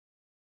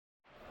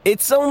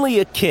It's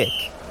only a kick,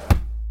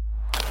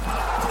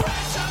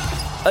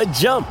 a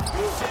jump,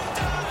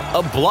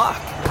 a block.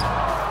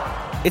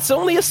 It's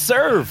only a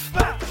serve.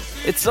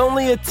 It's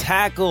only a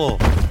tackle,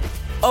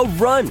 a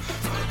run.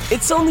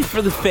 It's only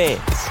for the fans.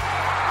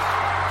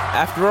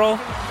 After all,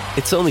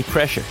 it's only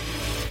pressure.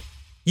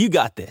 You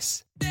got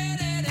this.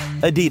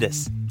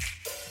 Adidas.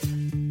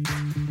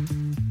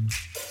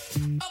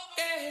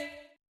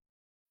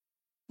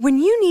 When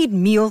you need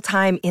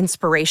mealtime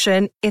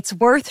inspiration, it's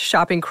worth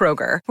shopping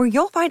Kroger, where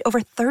you'll find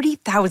over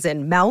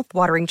 30,000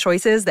 mouth-watering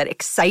choices that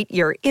excite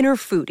your inner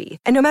foodie.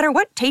 And no matter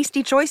what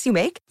tasty choice you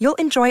make, you'll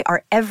enjoy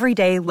our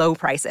everyday low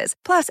prices,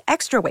 plus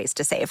extra ways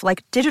to save,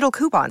 like digital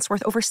coupons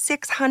worth over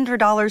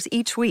 $600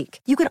 each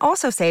week. You can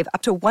also save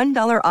up to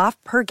 $1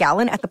 off per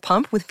gallon at the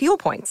pump with fuel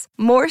points.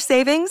 More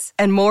savings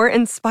and more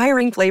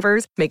inspiring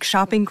flavors make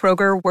shopping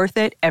Kroger worth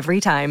it every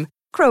time.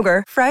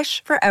 Kroger,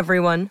 fresh for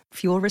everyone.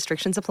 Fuel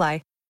restrictions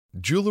apply.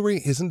 Jewelry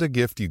isn't a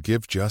gift you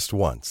give just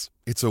once.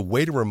 It's a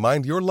way to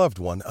remind your loved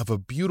one of a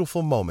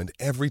beautiful moment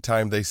every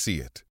time they see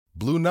it.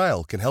 Blue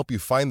Nile can help you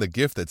find the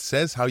gift that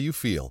says how you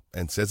feel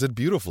and says it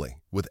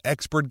beautifully, with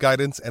expert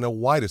guidance and a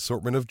wide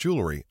assortment of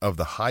jewelry of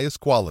the highest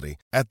quality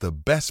at the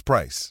best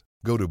price.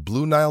 Go to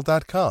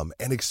BlueNile.com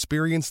and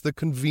experience the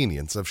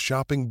convenience of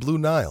shopping Blue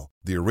Nile,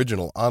 the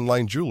original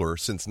online jeweler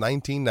since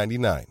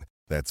 1999.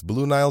 That's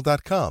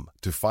BlueNile.com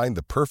to find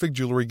the perfect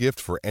jewelry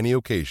gift for any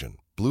occasion.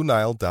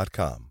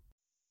 BlueNile.com.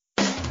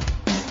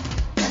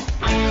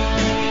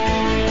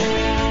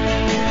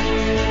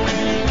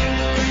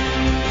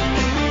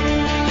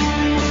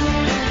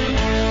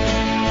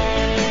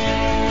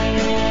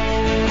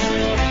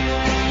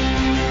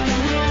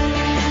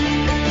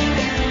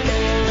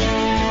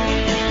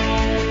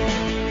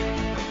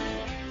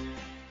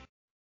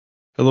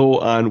 Hello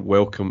and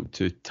welcome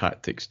to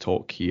Tactics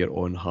Talk here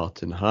on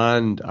Heart and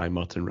Hand. I'm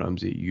Martin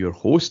Ramsey, your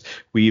host.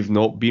 We've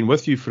not been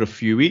with you for a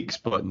few weeks,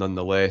 but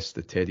nonetheless,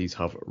 the Teddies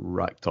have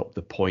racked up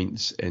the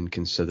points in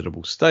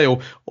considerable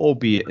style,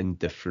 albeit in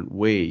different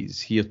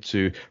ways. Here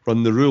to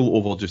run the rule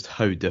over just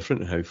how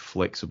different and how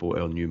flexible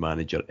our new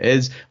manager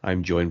is,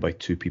 I'm joined by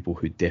two people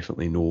who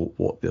definitely know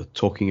what they're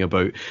talking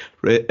about.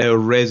 Our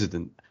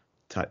resident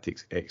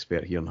tactics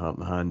expert here on Heart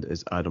and Hand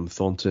is Adam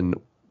Thornton.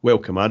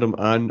 Welcome, Adam,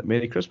 and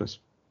Merry Christmas.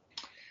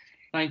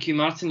 Thank you,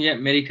 Martin. Yeah,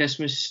 Merry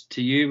Christmas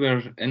to you.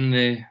 We're in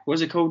the,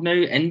 what's it called now?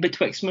 In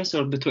Betwixtmas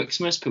or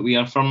Betwixtmas, but we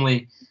are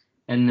firmly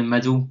in the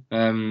middle.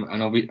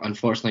 And I'll be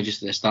unfortunately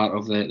just at the start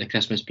of the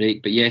Christmas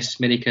break. But yes,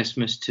 Merry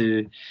Christmas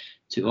to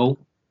all.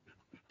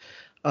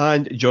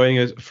 And joining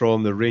us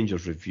from the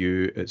Rangers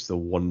Review, it's the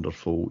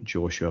wonderful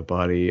Joshua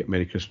Barry.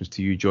 Merry Christmas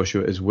to you,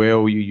 Joshua, as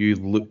well. You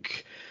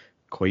look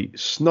quite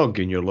snug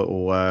in your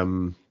little, well,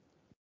 I'm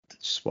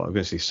going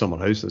to say summer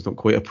house. That's not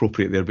quite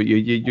appropriate there, but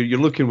you're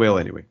looking well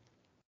anyway.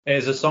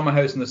 It's a summer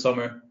house in the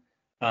summer,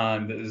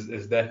 and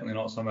it's definitely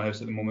not a summer house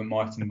at the moment,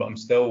 Martin, but I'm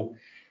still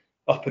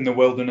up in the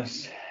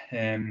wilderness,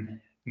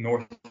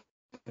 north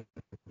of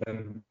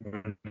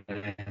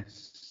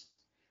Inverness,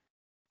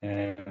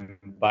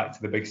 back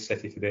to the big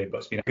city today. But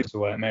it's been a good,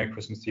 so Merry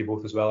Christmas to you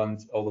both as well, and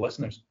all the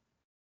listeners.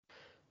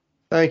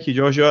 Thank you,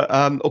 Joshua.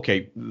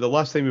 Okay, the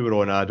last time we were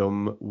on,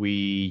 Adam,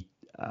 we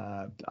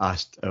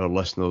asked our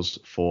listeners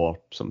for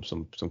some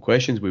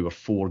questions. We were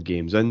 4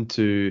 games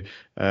into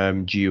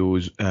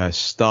Gio's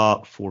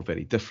start, 4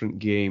 very different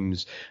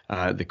games.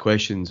 The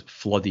questions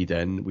flooded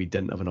in. We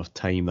didn't have enough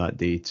time that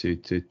day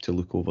to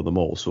look over them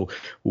all. So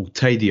we'll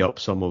tidy up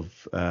some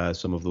of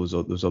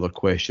those other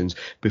questions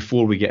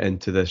before we get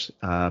into this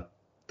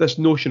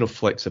notion of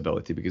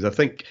flexibility, because I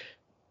think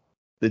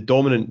the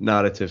dominant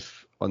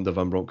narrative under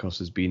Van Bronckhorst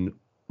has been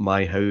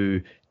how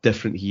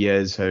different he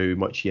is, how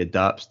much he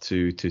adapts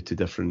to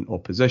different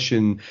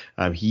opposition.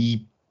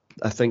 He,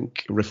 I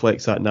think,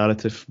 reflects that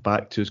narrative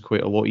back to us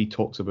quite a lot. He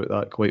talks about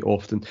that quite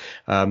often.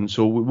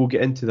 So we'll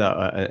get into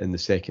that in the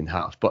second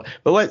half. But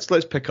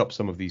let's pick up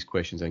some of these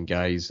questions, and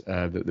guys,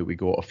 that we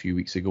got a few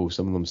weeks ago.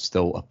 Some of them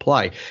still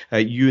apply.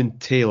 Ewan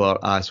Taylor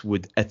asked,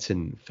 would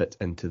Itten fit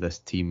into this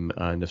team,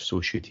 and if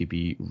so, should he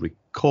be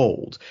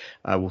recalled?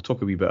 We'll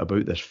talk a wee bit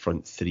about this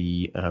front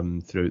three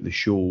throughout the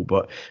show,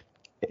 but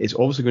it's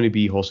obviously going to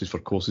be horses for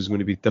courses. It's going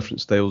to be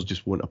different styles,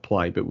 just won't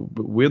apply. But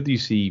where do you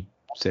see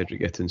Cedric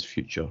Itten's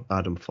future?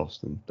 Adam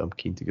first, and I'm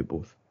keen to get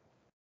both.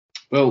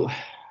 Well,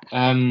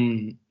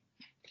 Itten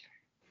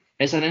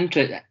is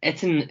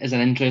an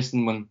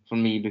interesting one for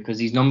me, because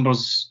his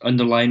numbers,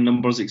 underlying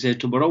numbers,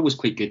 etc., were always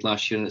quite good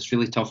last year. It's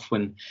really tough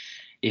when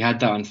he had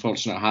that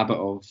unfortunate habit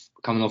of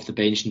coming off the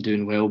bench and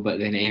doing well, but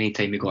then any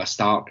time he got a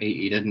start,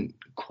 he didn't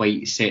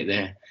quite set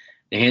the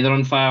header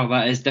on fire.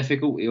 That is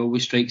difficult. He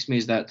always strikes me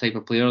as that type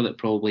of player that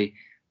probably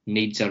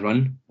needs a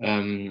run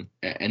in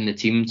the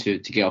team to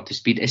get up to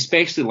speed,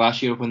 especially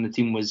last year when the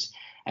team was,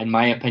 in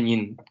my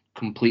opinion,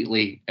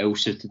 completely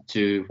ill-suited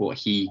to what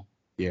he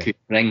could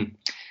bring.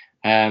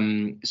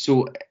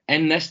 So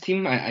in this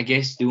team, I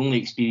guess the only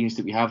experience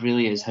that we have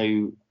really is how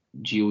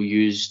Gio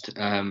used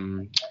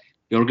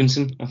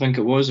Jorgensen, I think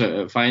it was,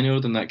 at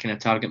Feyenoord, and that kind of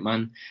target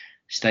man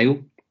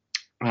style.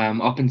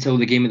 Up until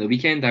the game at the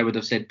weekend, I would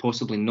have said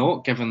possibly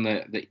not, given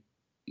that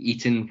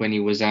Eaton when he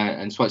was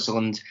in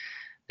Switzerland.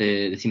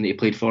 The team that he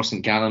played for,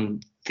 St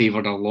Gallen,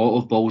 favoured a lot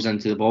of balls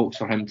into the box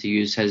for him to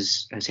use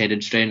his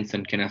headed strength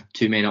and kind of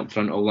 2 men up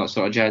front, all that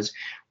sort of jazz.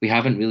 We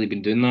haven't really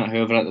been doing that.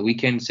 However, at the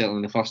weekend, certainly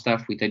in the first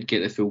half, we did get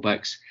the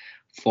fullbacks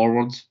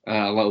forward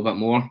a little bit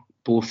more.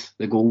 Both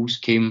the goals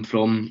came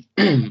from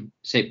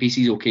set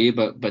pieces, okay,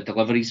 but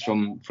deliveries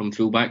from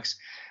fullbacks,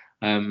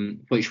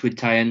 which would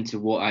tie into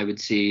what I would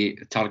say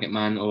target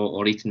man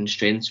or Eaton's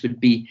strengths would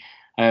be.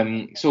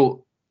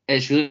 So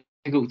it's really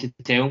difficult to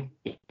tell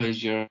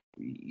because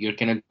you're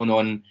kind of going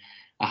on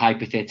a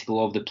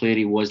hypothetical of the player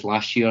he was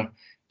last year,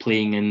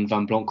 playing in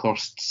Van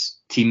Bronckhorst's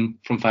team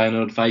from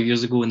Feyenoord 5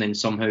 years ago, and then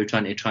somehow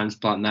trying to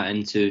transplant that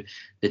into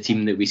the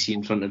team that we see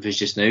in front of us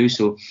just now.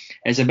 So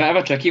it's a bit of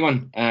a tricky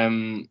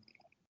one.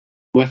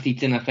 With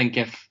Eaton, I think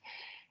if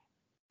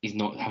he's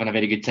not having a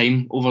very good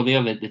time over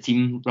there, the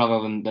team,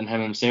 rather than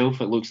him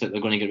himself, it looks like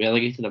they're going to get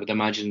relegated. I would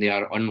imagine they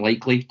are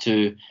unlikely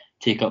to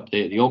take up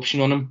the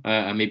option on him.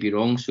 I may be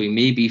wrong, so he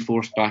may be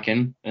forced back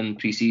in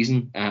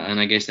pre-season, and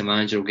I guess the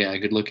manager will get a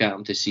good look at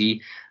him to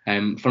see.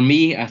 For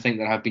me, I think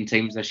there have been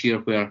times this year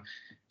where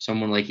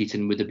someone like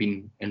Eaton would have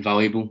been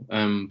invaluable,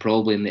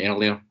 probably in the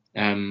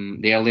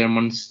earlier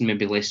months,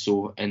 maybe less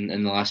so in the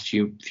last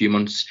few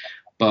months.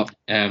 But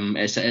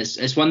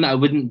it's one that I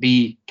wouldn't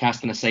be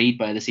casting aside.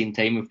 But at the same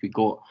time, if we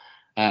got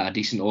a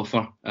decent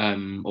offer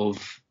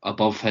of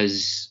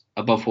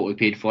above what we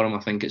paid for him, I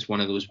think it's one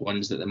of those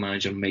ones that the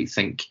manager might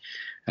think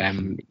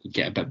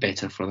get a bit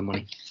better for the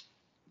money.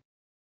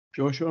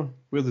 Joshua,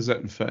 where does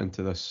it fit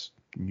into this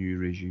new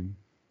regime?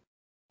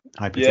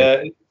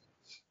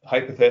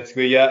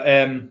 Hypothetically,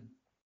 I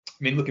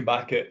mean, looking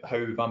back at how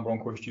Van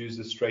Bronckhorst used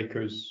the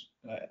strikers,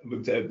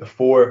 looked at it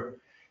before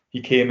he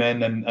came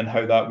in and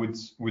how that would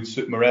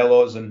suit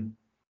Morelos. And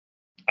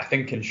I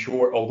think, in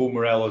short, although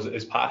Morelos,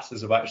 his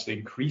passes have actually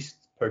increased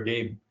per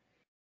game,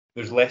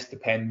 there's less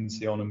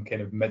dependency on him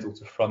kind of middle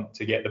to front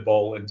to get the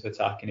ball into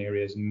attacking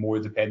areas, and more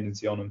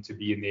dependency on him to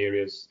be in the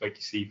areas like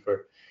you see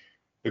for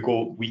the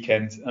goal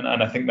weekend. And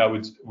I think that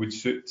would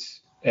suit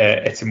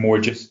Eaton more,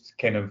 just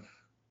kind of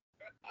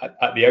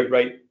at the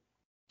outright.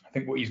 I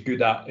think what he's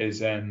good at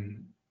is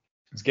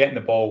getting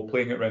the ball,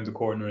 playing it around the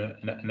corner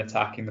and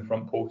attacking the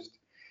front post.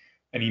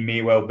 And he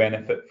may well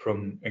benefit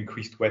from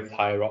increased width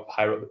higher up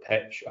the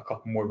pitch, a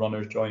couple more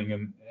runners joining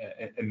him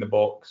in the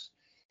box.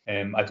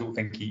 I don't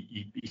think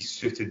he's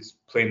suited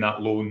playing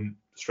that lone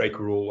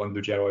striker role under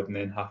Gerrard and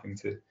then having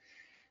to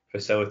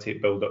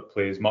facilitate build-up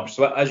play as much.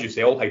 So as you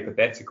say, all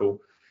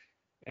hypothetical,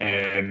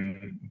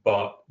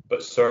 but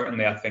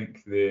certainly I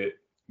think the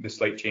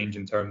slight change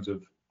in terms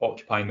of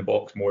occupying the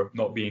box more,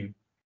 not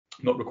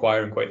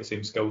requiring quite the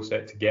same skill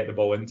set to get the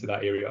ball into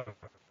that area,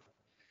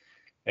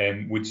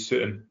 would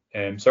suit him.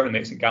 Certainly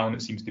at St Gallen,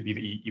 it seems to be that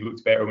he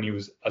looked better when he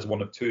was as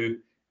one of two.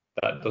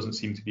 That doesn't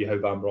seem to be how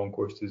Van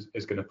Bronckhorst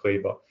is going to play,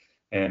 but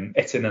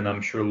Eaton, and I'm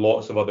sure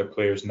lots of other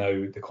players now,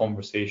 the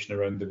conversation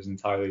around them is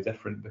entirely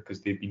different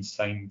because they've been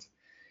signed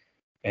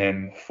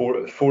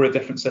for a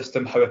different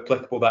system. How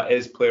applicable that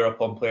is, player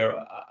upon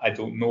player, I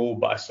don't know,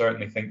 but I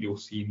certainly think you'll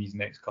see in these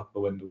next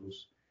couple of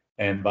windows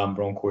Van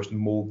Bronckhorst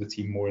mould the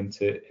team more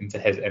into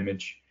his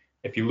image.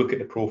 If you look at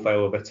the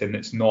profile of Eaton,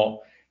 it's not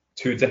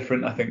too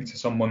different, I think, to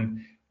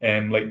someone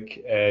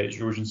like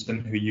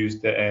Jorgensen, who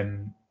used the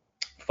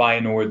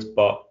Feyenoord,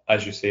 but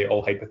as you say,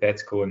 all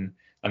hypothetical, and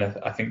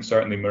I think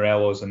certainly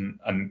Morelos and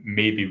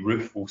maybe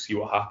Roof, we'll see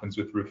what happens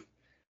with Roof,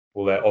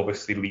 will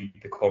obviously lead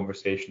the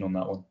conversation on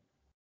that one.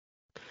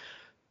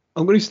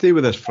 I'm going to stay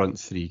with this front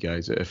three,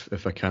 guys,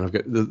 if I can.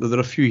 There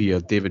are a few here: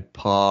 David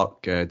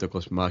Park,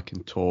 Douglas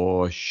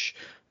McIntosh,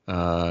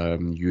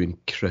 Ewan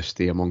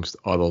Christie, amongst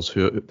others,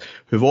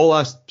 who've all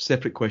asked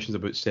separate questions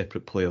about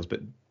separate players,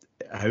 but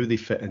how they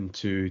fit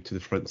into the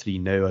front three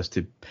now as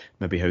to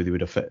maybe how they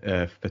would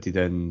have fitted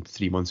in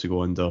 3 months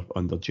ago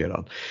under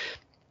Gerrard.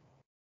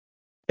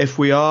 If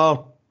we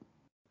are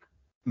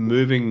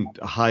moving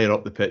higher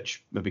up the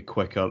pitch, maybe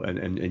quicker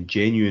and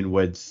genuine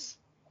width,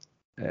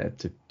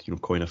 to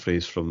coin a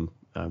phrase from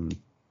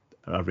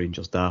a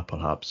Rangers dad,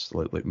 perhaps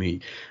like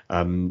me,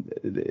 and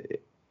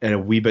a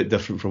wee bit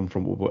different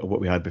from what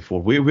we had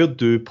before. Where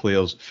do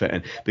players fit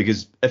in?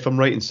 Because if I'm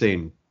right in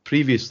saying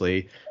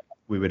previously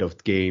we would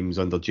have games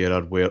under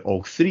Gerrard where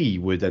all three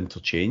would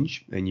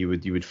interchange, and you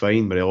would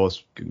find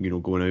Morelos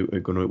going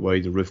out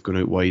wide, and Roof going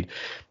out wide.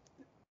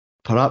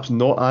 Perhaps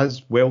not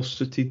as well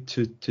suited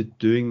to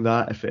doing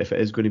that if it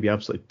is going to be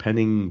absolutely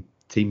pinning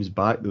teams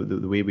back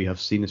the way we have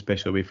seen,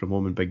 especially away from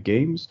home in big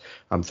games.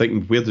 I'm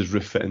thinking, where does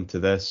Roof fit into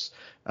this?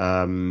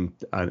 And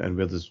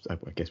where does, I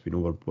guess we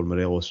know where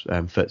Morelos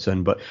fits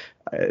in, but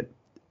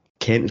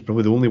Kent is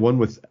probably the only one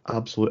with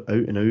absolute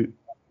out and out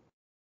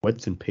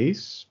width and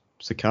pace.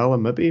 Sakala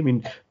maybe. I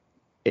mean,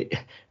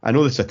 I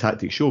know this is a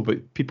tactic show,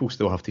 but people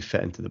still have to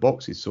fit into the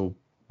boxes. So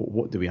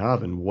what do we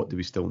have, and what do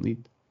we still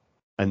need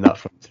in that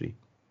front three?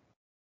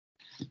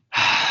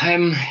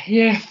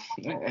 Yeah,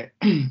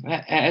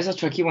 it is a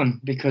tricky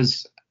one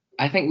because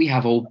I think we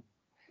have all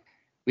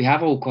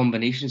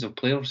combinations of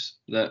players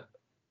that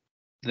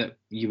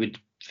you would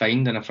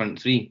find in a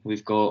front three.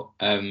 We've got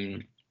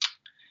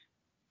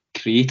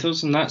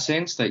creators in that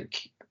sense,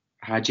 like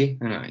Hadji.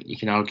 And you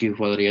can argue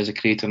whether he is a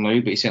creator now,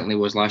 but he certainly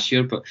was last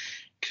year. But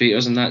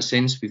creators in that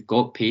sense, we've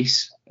got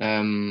pace.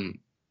 You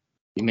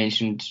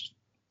mentioned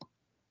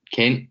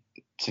Kent,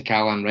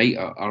 Sakala and Wright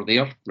are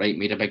there. Wright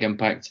made a big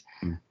impact,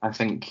 I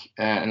think,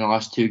 in the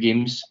last 2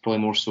 games, probably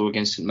more so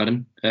against St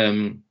Mirren.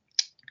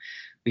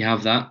 We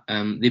have that.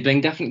 They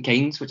bring different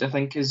kinds, which I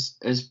think is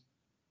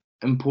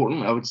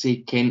important. I would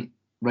say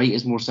Wright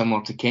is more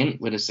similar to Kent,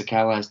 whereas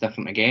Sakala is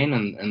different again,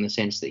 in the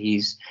sense that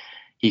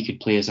he could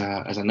play as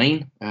a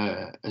 9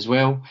 as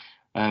well.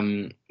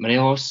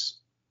 Morelos,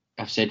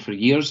 I've said for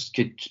years,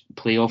 could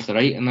play off the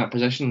right in that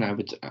position.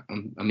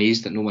 I'm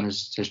amazed that no one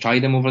has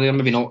tried him over there.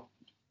 Maybe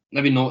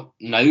not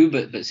now,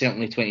 but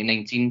certainly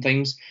 2019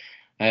 times.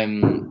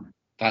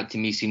 That to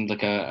me seemed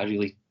like a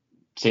really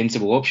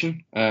sensible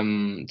option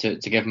to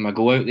give him a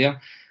go out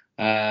there.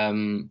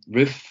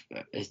 Roof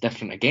is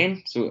different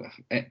again, so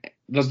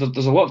there's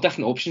a lot of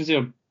different options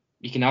there.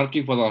 You can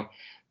argue whether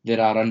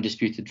there are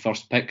undisputed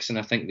first picks, and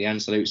I think the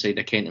answer outside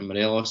of Kent and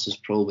Morelos is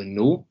probably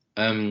no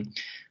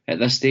at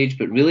this stage.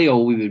 But really,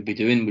 all we would be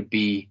doing would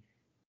be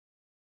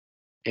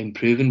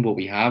improving what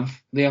we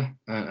have there,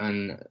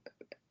 and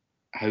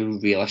how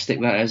realistic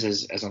that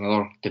is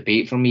another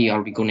debate for me.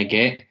 Are we going to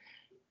get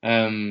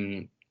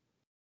Kemar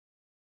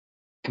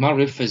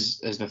Roof is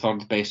the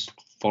third best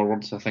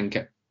forward, I think,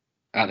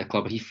 at the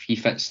club. He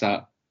fits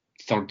that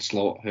third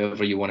slot,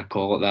 however you want to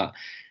call it. That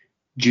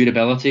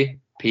durability,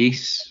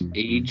 pace,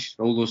 age,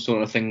 all those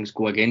sort of things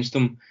go against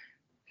him.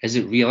 Is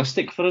it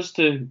realistic for us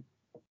to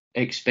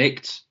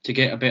expect to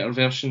get a better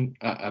version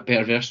of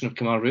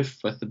Kemar Roof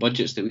with the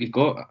budgets that we've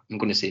got? I'm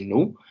going to say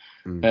no.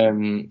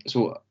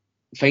 So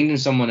finding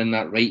someone in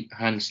that right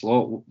hand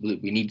slot, we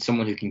need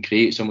someone who can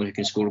create, someone who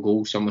can score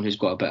goals, someone who's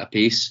got a bit of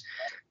pace,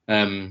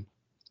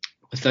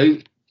 without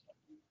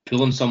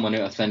pulling someone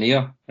out of thin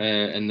air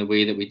in the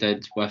way that we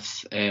did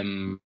with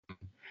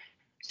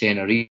say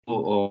Enrico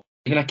or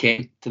even a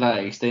Kent to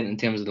that extent in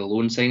terms of the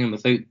loan signing.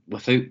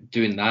 Without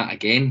doing that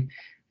again,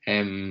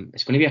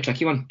 it's going to be a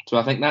tricky one. So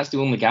I think that's the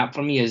only gap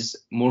for me, is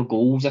more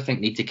goals. I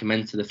think need to come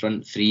into the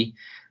front 3,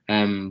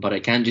 but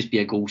it can't just be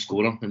a goal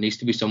scorer. It needs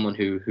to be someone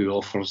who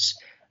offers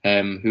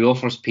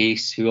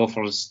pace, who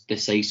offers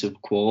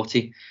decisive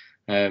quality.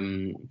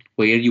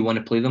 Where you want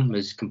to play them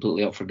is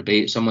completely up for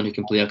debate. Someone who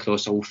can play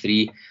across all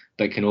 3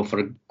 but can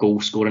offer goal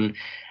scoring,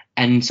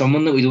 and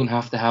someone that we don't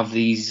have to have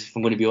these, if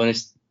I'm going to be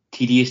honest,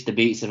 tedious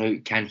debates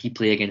about can he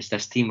play against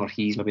this team or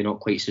he's maybe not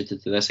quite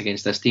suited to this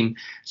against this team.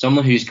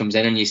 Someone who comes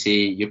in and you say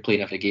you're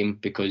playing every game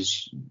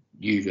because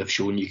you have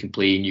shown you can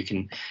play and you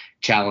can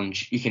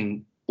challenge, you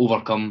can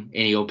overcome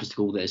any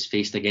obstacle that is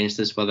faced against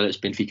us, whether it's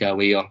Benfica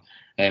away or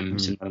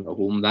St Mirren at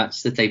home.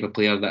 That's the type of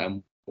player that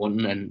I'm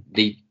wanting, and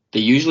they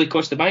usually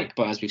cost the bank,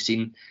 but as we've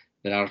seen,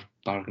 there are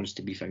bargains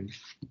to be found.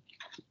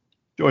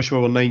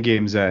 Joshua, we're 9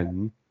 games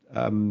in.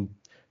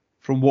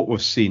 From what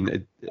we've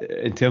seen,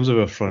 in terms of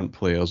our front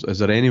players, is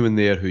there anyone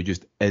there who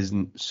just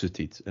isn't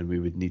suited and we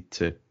would need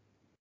to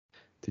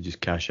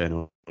just cash in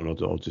on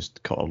or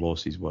just cut our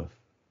losses with?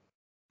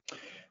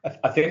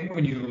 I think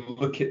when you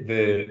look at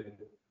the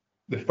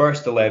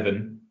first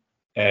 11,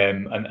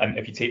 and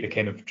if you take the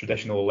kind of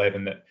traditional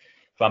 11 that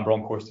Van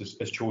Bronckhorst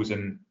has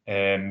chosen,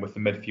 with the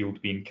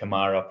midfield being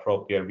Kamara,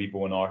 Propia,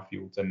 Rebo and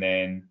Arfield, and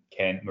then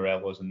Kent,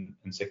 Morelos and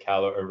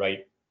Sakala or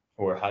Wright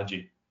or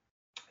Hadji.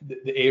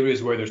 The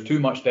areas where there's too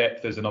much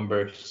depth is a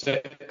number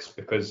 6,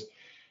 because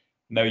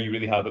now you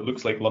really have, it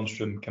looks like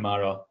Lundstrom,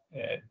 Kamara,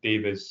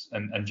 Davies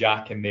and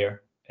Jack in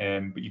there,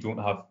 but you don't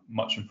have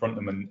much in front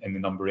of them in the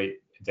number 8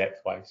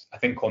 depth-wise. I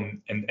think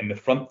in the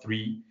front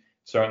 3,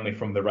 certainly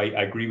from the right,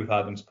 I agree with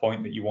Adam's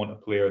point that you want a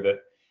player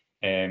that,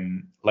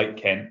 like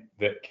Kent,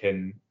 that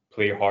can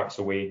play hearts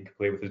away and can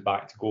play with his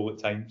back to goal at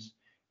times,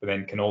 but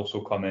then can also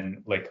come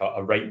in like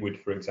a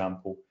Wrightwood, for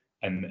example,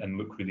 and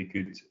look really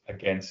good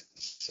against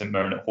St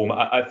Mirren at home.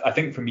 I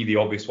think for me the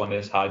obvious one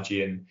is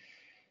Hadji, and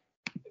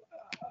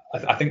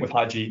I think with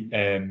Hadji,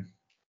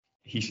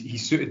 he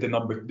suited the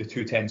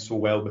 210 so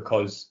well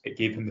because it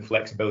gave him the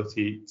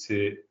flexibility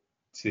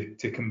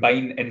to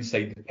combine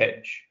inside the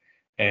pitch,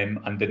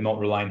 and did not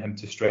rely on him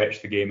to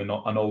stretch the game. And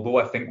although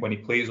I think when he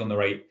plays on the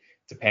right,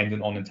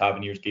 dependent on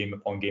Tavernier's game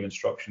upon game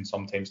instruction,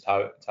 sometimes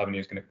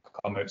Tavernier's going to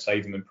come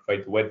outside him and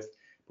provide the width.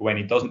 But when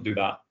he doesn't do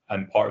that,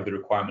 and part of the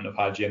requirement of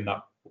Hadji in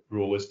that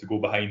role is to go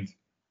behind,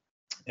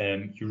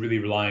 you're really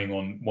relying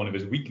on one of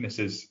his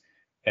weaknesses,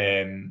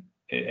 and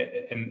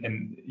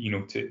you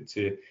know,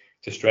 to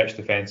stretch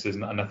defences,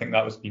 and I think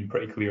that was been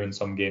pretty clear in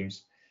some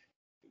games.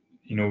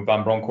 You know,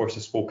 Van Bronckhorst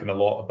has spoken a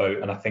lot about,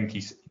 and I think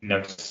he's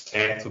now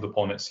settled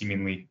upon it.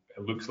 Seemingly,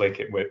 it looks like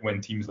it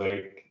when teams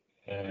like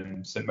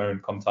St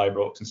Mirren come to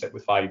Ibrox and sit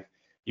with 5,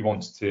 he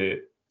wants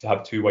to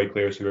have 2 wide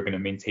players who are going to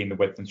maintain the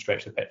width and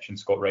stretch the pitch, and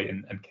Scott Wright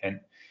and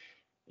Kent.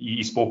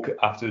 He spoke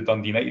after the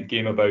Dundee United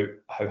game about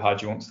how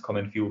Hadji wants to come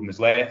in field on his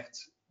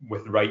left.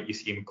 With Wright, you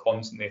see him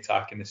constantly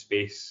attacking the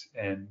space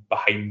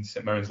behind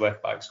St Mirren's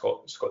left back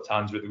Scott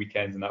Tanser at the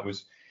weekend, and that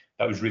was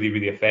really,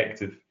 really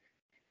effective.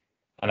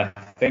 And I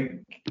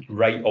think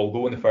Wright,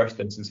 although in the first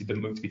instance he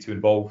didn't look to be too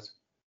involved,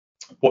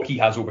 what he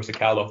has over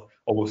Sakala,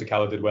 although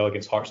Sakala did well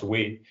against Hearts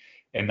away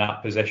in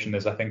that position,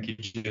 is I think he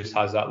just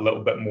has that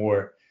little bit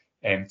more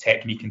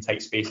technique in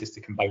tight spaces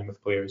to combine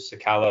with players.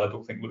 Sakala, I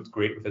don't think, looked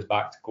great with his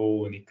back to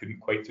goal, and he couldn't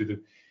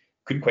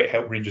quite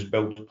help Rangers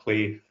build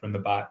play from the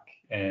back,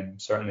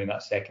 certainly in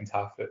that second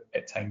half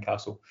at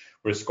Tynecastle,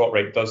 whereas Scott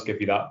Wright does give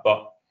you that.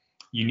 But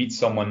you need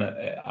someone,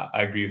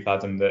 I agree with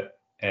Adam, that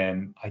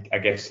I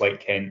guess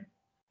like Kent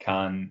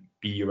can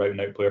be your out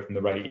and out player from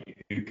the right,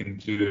 who can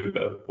do a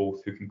bit of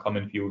both, who can come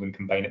in field and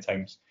combine at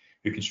times,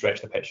 who can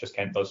stretch the pitch as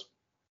Kent does.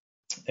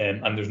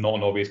 And there's not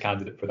an obvious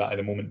candidate for that at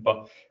the moment.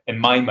 But in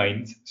my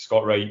mind,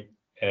 Scott Wright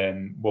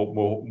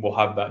will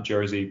have that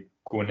jersey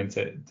going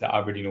into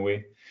Aberdeen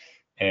away.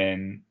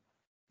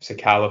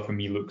 Sakala for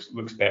me looks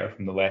better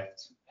from the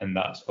left, and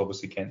that's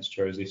obviously Kent's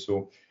jersey.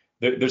 So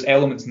there's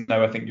elements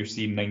now I think you're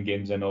seeing 9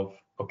 games in of,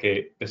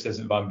 okay, this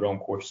isn't Van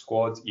Bronckhorst's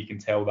squad. You can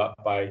tell that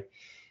by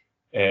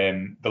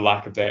the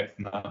lack of depth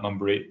in that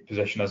number 8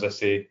 position, as I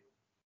say.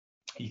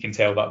 You can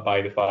tell that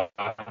by the fact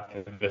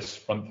that this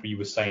front three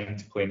was signed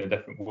to play in a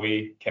different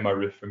way. Kemar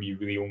Roofe for me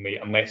really only,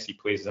 unless he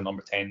plays as a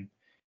number 10,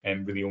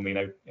 really only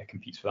now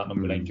competes for that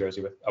number 9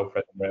 jersey with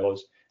Alfredo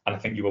Morelos. And I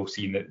think you will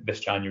see in this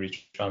January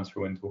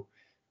transfer window,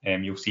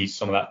 you'll see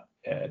some of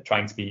that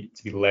trying to be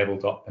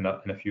levelled up in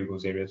a few of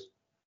those areas.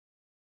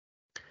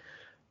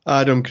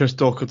 Adam, Chris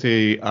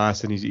Docherty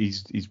asked, and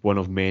he's one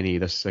of many.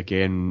 This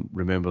again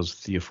remembers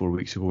 3 or 4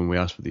 weeks ago when we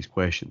asked for these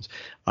questions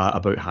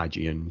about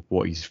Hagi and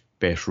what his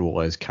best role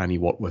is. Can he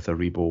work with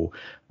Aribo?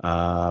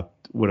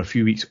 We're a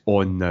few weeks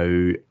on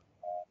now.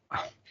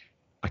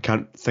 I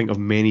can't think of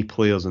many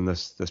players in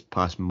this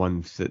past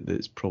month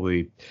that's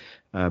probably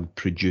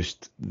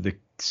produced the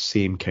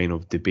same kind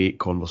of debate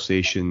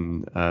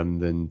conversation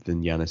than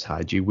Ianis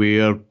Hagi.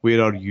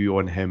 Where are you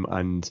on him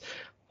and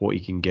what he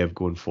can give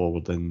going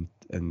forward in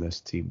this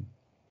team?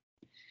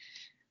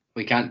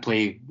 We can't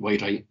play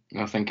wide right.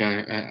 I think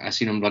I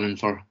seen him running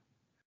for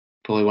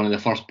probably one of the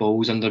first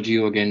balls under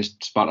Gio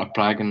against Sparta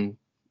Prague and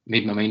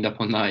made my mind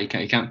up on that. He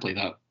can't play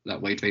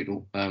that wide right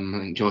role. I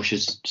think Josh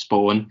is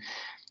spot on.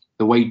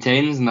 The wide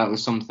 10s, and that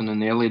was something in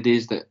the early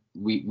days that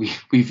we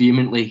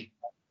vehemently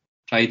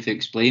tried to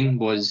explain,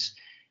 was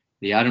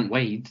they aren't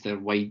wide, they're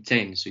wide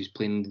 10s. So he's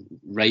playing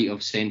right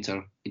of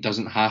centre. He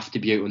doesn't have to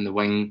be out on the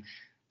wing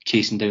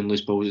chasing down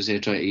loose balls,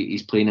 etc.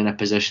 He's playing in a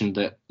position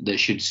that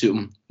should suit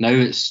him. Now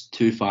it's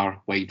too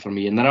far wide for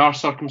me, and there are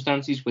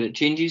circumstances where it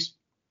changes,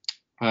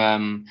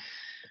 where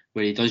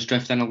he does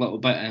drift in a little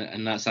bit,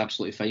 and that's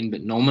absolutely fine.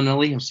 But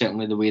nominally, or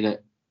certainly the way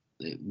that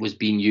it was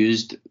being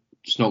used,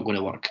 it's not going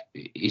to work.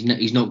 He's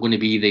not going to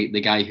be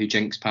the guy who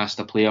jinks past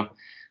a player,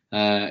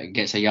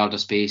 gets a yard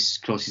of space,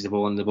 crosses the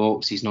ball in the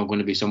box. He's not going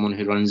to be someone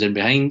who runs in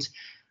behind.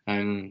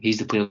 He's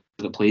the player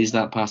that plays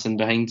that pass in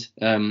behind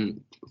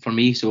for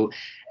me. So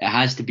it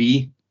has to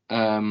be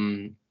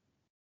as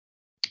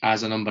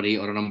a number 8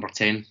 or a number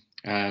 10.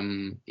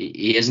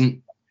 He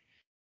isn't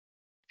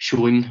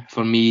showing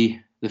for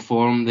me the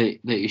form that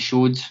he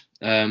showed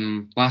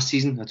last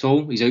season at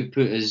all. His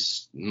output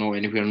is not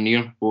anywhere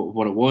near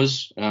what it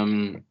was.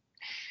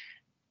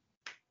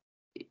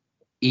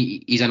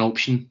 He's an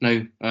option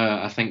now.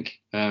 I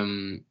think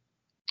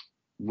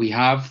we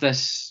have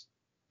this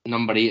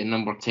number 8 and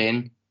number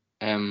 10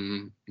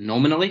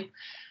 nominally.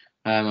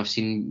 I've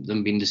seen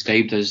them being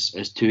described as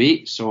 2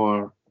 8s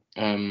or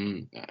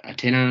a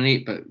 10 and an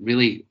 8, but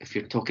really, if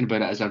you're talking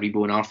about it as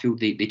Aribo and Arfield,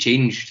 they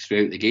change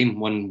throughout the game.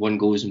 One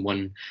goes and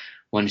one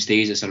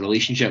stays. It's a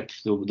relationship.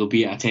 They'll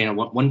be at a 10 at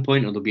one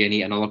point, or they'll be an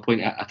 8 at another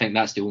point. I think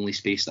that's the only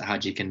space that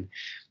Hagi can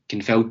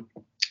fill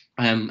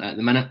at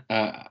the minute.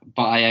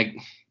 But I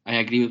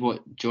agree with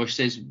what Josh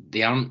says.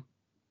 They aren't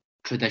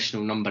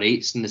traditional number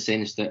 8s in the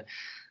sense that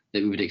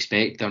we would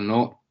expect. They're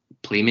not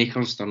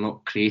playmakers, they're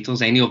not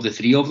creators, any of the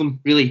 3 of them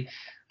really.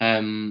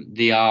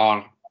 They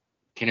are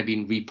kind of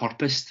being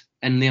repurposed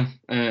in there.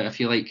 I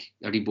feel like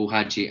Aribo,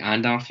 Hagi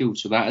and Arfield,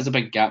 so that is a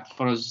big gap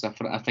for us.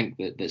 I think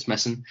that's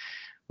missing.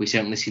 We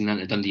certainly seen that in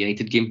the Dundee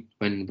United game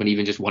when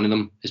even just one of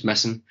them is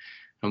missing,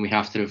 and we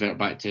have to revert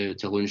back to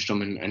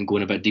Lundstrom and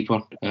going a bit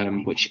deeper,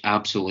 which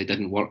absolutely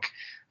didn't work.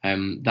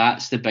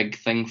 That's the big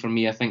thing for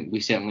me. I think we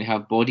certainly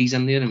have bodies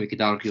in there, and we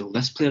could argue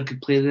this player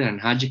could play there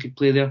and Hagi could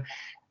play there.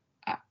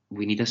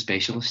 We need a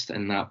specialist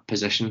in that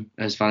position,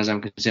 as far as I'm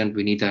concerned.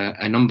 We need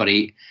a number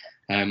 8.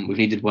 We've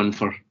needed one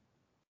for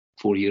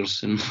 4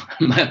 years, in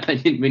my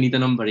opinion. We need a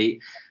number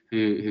 8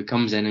 who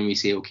comes in and we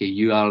say, okay,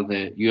 you're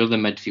the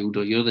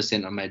midfielder, you're the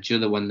centre mid, you're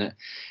the one that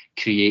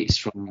creates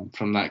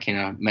from that kind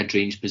of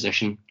mid-range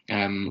position.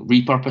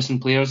 Repurposing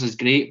players is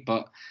great,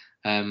 but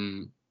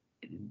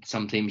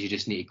sometimes you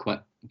just need to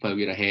quit while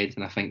you're ahead.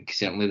 And I think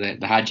certainly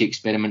the Hagi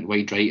experiment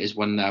wide right is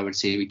one that I would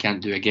say we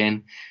can't do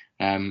again.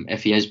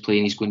 If he is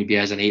playing, he's going to be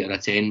as an 8 or a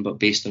 10, but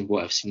based on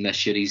what I've seen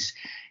this year, he's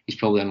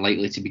probably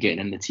unlikely to be getting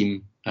in the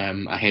team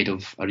ahead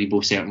of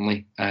Aribo,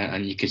 certainly,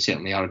 and you could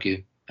certainly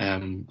argue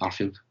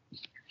Arfield.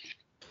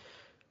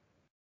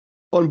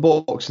 On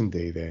Boxing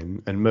Day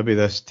then, and maybe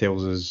this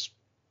tells us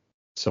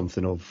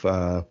something of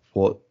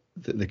what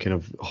the kind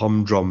of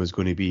humdrum is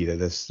going to be, that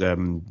this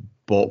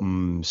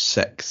bottom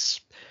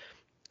 6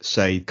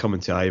 side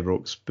coming to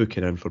Ibrox,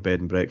 booking in for bed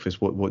and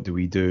breakfast. What do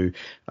we do?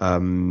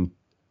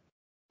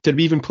 Did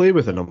we even play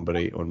with a number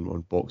 8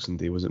 on Boxing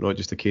Day? Was it not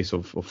just a case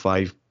of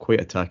 5 quite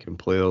attacking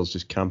players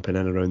just camping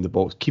in around the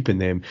box, keeping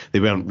them? They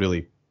weren't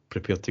really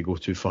prepared to go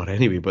too far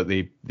anyway, but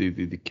they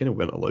kind of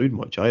weren't allowed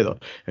much either.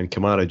 And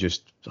Kamara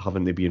just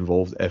having to be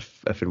involved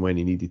if and when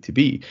he needed to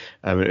be.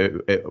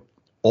 It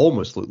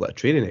almost looked like a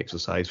training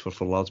exercise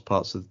for large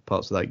parts of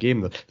that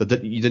game.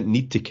 You didn't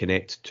need to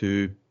connect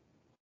to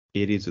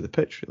areas of the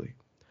pitch really.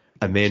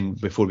 And then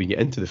before we get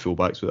into the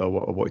fullbacks, I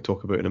want to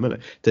talk about in a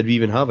minute, did we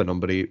even have a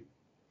number 8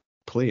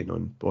 playing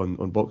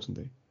on Boxing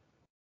Day?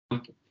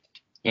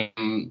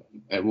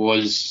 It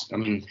was, I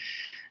mean,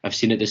 I've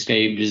seen it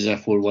described as a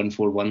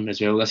 4-1-4-1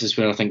 as well. This is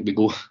where I think we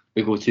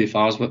go too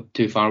far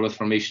with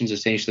formations.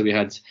 Essentially, we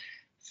had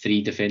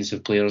 3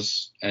 defensive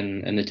players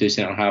in the 2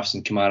 centre halves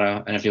and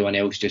Kamara, and everyone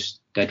else just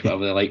did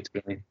whatever they liked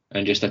really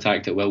and just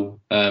attacked at will.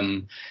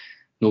 No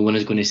one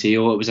is going to say,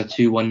 oh, it was a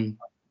 2-1.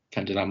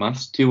 Can't do that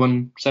maths.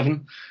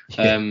 2-1-7.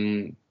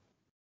 Yeah.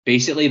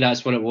 Basically,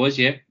 that's what it was.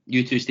 Yeah,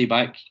 you 2 stay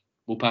back.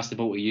 We'll pass the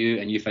ball to you,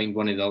 and you find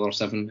one of the other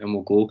 7, and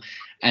we'll go.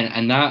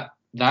 And that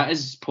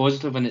is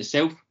positive in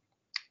itself.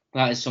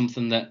 That is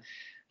something that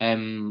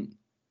Gerrard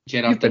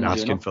You've been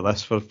asking for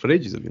this for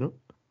ages, have you not?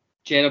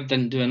 Gerrard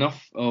didn't do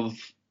enough of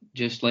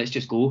let's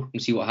just go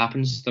and see what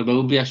happens. There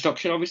will be a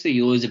structure, obviously.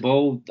 You lose the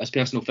ball, this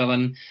person will fill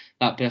in,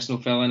 that person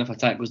will fill in. If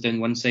attack goes down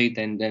one side,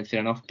 then fair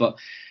enough. But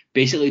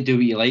basically do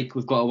what you like.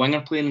 We've got a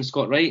winger playing,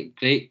 Scott Wright.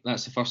 Great.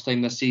 That's the first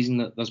time this season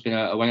that there's been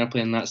a winger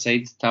playing that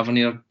side.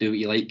 Tavernier, do what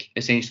you like.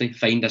 Essentially,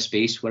 find a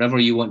space. Wherever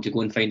you want to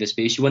go and find a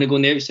space. You want to go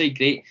on the outside?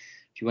 Great.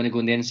 If you want to go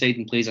on the inside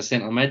and play as a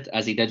centre mid,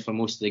 as he did for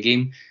most of the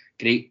game,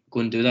 great.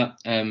 Go and do that.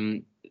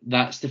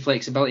 That's the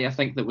flexibility I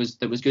think that was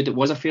good. It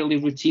was a fairly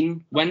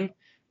routine win.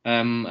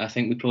 I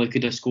think we probably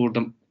could have scored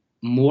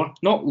more,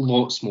 not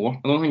lots more.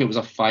 I don't think it was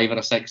a 5 or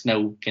a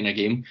 6-0 kind of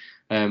game.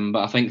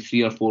 But I think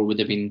 3 or 4 would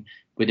have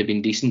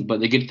been decent. But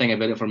the good thing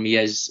about it for me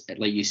is,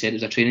 like you said, it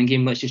was a training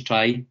game. Let's just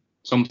try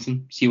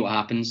something, see what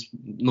happens.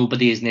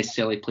 Nobody is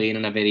necessarily playing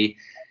in a very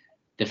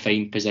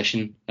defined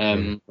position.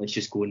 Let's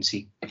just go and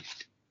see.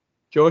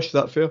 Josh, is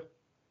that fair?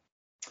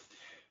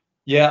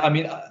 Yeah, I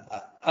mean,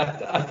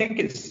 I think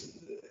it's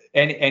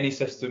any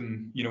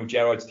system. You know,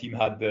 Gerrard's team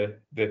had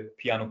the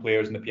piano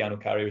players and the piano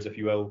carriers, if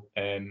you will.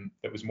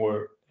 That was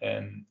more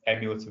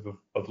emulative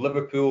of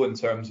Liverpool in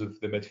terms of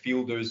the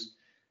midfielders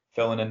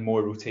filling in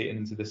more, rotating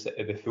into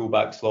the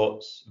fullback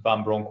slots.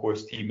 Van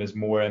Bronckhorst's team is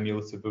more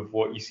emulative of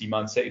what you see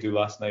Man City do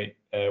last night.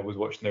 Was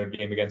watching their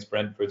game against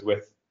Brentford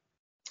with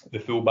the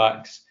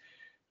fullbacks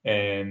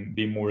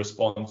being more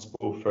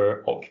responsible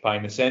for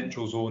occupying the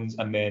central zones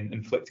and then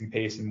inflicting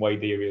pace in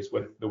wide areas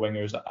with the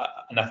wingers.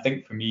 And I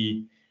think for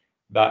me,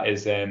 that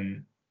is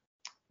the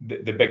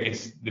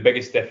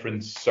biggest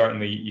difference.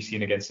 Certainly, you've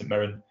seen against St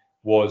Mirren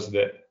was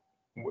that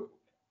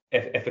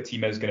if a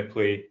team is going to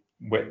play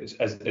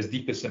as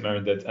deep as St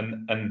Mirren did,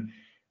 and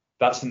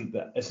it's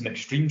an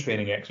extreme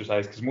training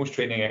exercise, because most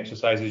training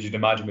exercises you'd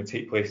imagine would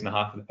take place in a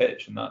half of the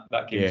pitch, and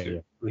that game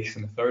took place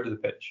in a third of the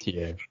pitch.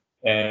 Yeah.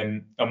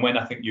 And when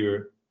I think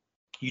you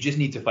just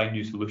need to find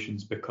new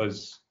solutions,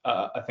 because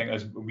I think,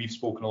 as we've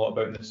spoken a lot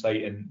about in the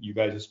site and you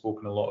guys have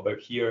spoken a lot about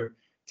here,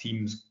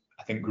 teams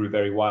I think grew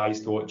very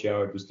wise to what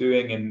Gerrard was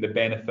doing, and the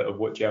benefit of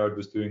what Gerrard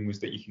was doing was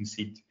that you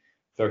concede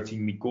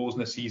 13 league goals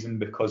in a season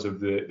because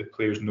of the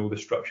players know the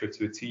structure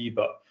to a T.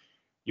 But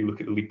you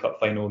look at the League Cup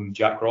final and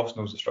Jack Ross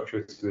knows the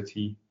structure to a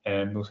T,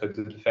 knows how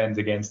to defend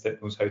against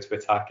it, knows how to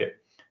attack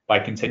it by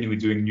continually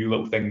doing new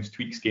little things,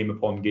 tweaks game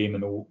upon game.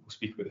 And we'll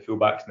speak about the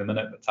fullbacks in a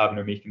minute, but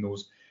Tavernier making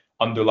those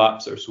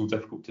underlaps that are so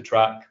difficult to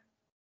track.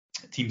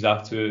 Teams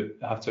have to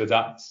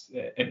adapt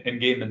in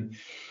game,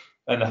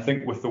 and I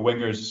think with the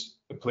wingers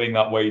playing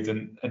that wide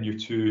and your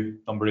 2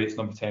 number 8s,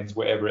 number 10s,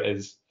 whatever it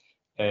is,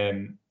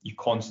 you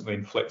constantly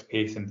inflict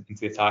pace into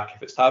the attack.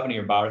 If it's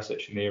Tavernier and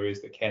Barisic in the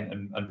areas that Kent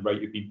and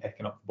Wright have been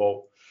picking up the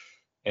ball,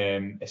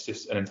 it's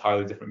just an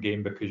entirely different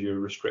game because you're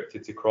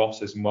restricted to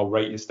crosses. And while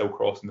Wright is still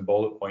crossing the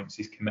ball at points,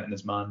 he's committing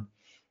his man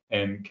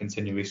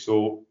continually.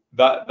 So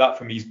that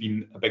for me has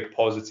been a big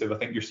positive. I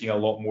think you're seeing a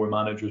lot more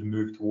managers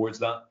move towards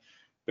that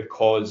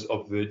because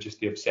of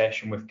the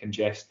obsession with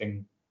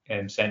congesting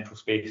central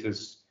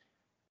spaces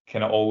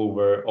kind of all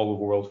over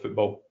world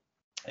football.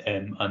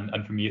 And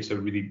for me, it's a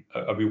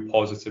real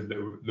positive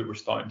that we're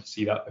starting to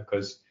see that,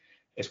 because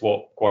it's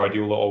what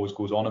Guardiola always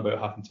goes on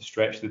about, having to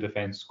stretch the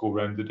defence, go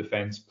around the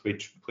defence, play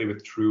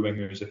with true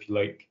wingers, if you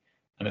like,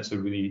 and it's a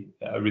really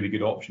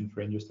good option for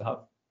Rangers to have.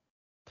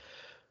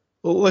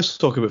 Well, let's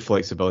talk about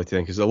flexibility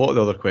then, because a lot of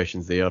the other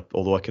questions there,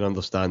 although I can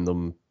understand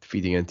them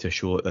feeding into a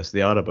show like this,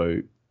 they are about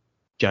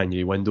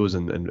January windows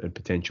and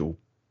potential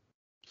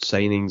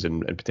signings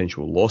and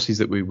potential losses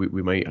that we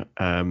might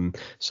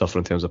suffer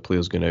in terms of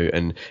players going out.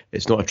 And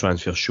it's not a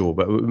transfer show,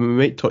 but we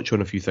might touch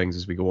on a few things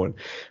as we go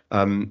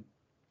on.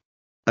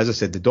 As I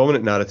said, the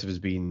dominant narrative has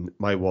been,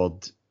 my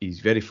word, he's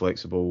very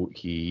flexible.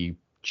 He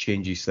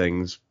changes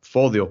things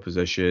for the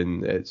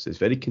opposition. It's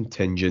very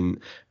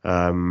contingent,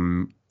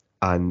 and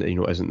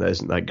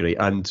isn't that great?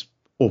 And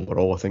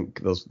overall, I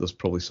think there's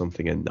probably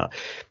something in that.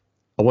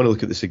 I want to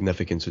look at the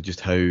significance of just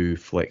how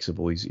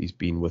flexible he's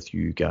been with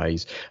you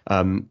guys.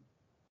 Can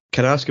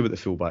I ask about the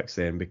fullbacks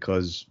then?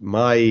 Because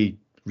my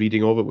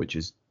reading of it, which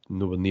is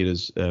nowhere near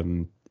as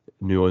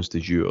nuanced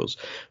as yours,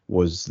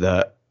 was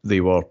that they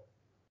were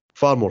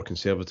far more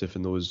conservative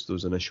in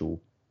those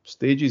initial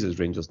stages, as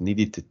Rangers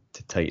needed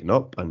to tighten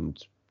up,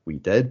 and we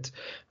did,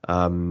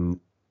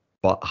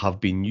 but have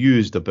been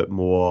used a bit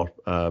more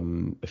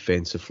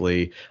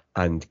offensively.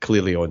 And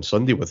clearly on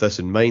Sunday, with this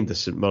in mind, the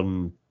St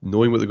Mirren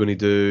knowing what they're going to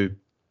do,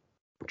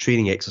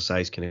 training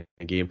exercise kind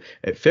of game,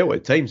 it felt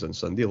at times on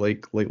Sunday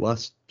like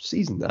last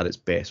season at its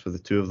best, with the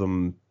two of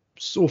them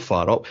so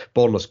far up.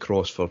 Borna's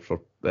cross for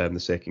the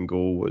second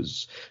goal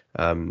was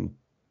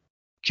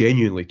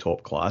genuinely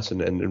top class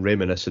and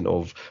reminiscent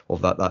of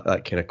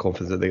that kind of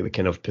confidence, the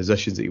kind of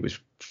positions that he was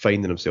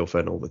finding himself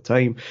in all the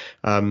time.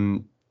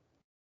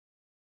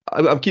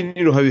 I'm keen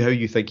to know how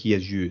you think he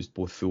has used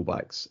both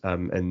fullbacks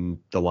in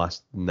the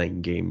last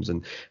 9 games,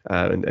 and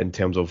in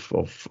terms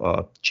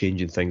of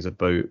changing things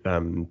about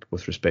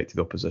with respect to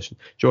the opposition.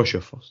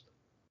 Joshua first.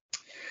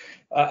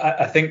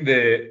 I think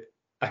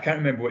I can't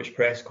remember which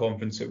press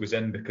conference it was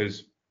in,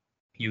 because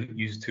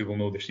you two will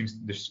know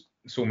there's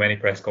so many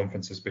press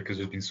conferences because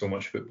there's been so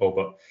much football,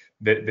 but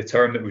the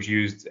term that was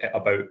used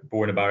about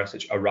Borna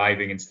Barisic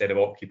arriving instead of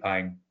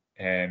occupying,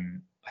 I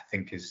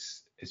think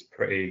is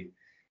pretty.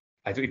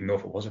 I don't even know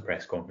if it was a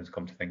press conference,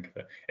 come to think of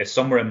it. It's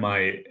somewhere in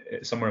my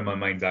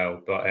mind dial.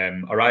 But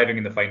arriving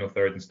in the final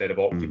third instead of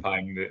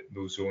occupying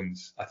those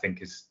zones, I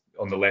think is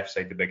on the left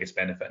side the biggest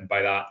benefit. And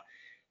by that,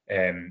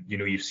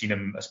 you've seen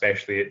him,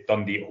 especially at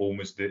Dundee at home,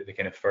 was the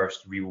kind of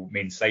first real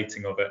main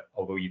sighting of it,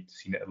 although you'd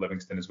seen it at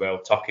Livingston as well,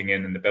 tucking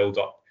in the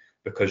build-up,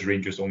 because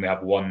Rangers only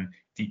have one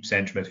deep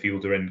central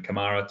midfielder in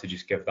Kamara to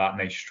just give that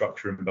nice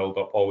structure and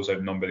build-up, always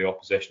outnumber the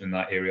opposition in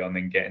that area, and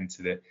then get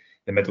into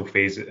the middle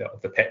phase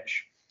of the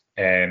pitch.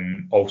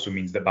 Also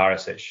means that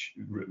Barisic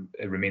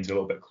remains a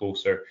little bit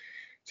closer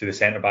to the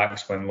centre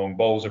backs when long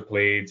balls are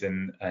played,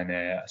 and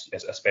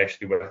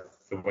especially with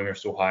the wingers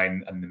so high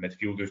and the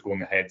midfielders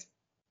going ahead,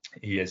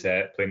 he is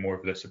playing more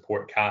of the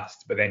support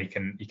cast. But then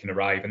he can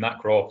arrive, and that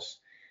cross,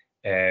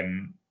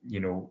 even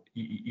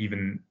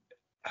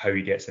how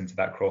he gets into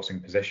that crossing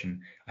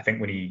position, I think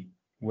when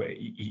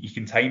he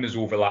can time his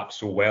overlap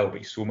so well, but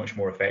he's so much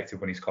more effective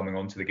when he's coming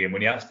onto the game.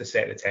 When he has to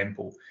set the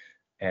tempo,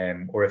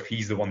 or if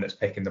he's the one that's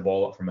picking the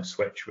ball up from a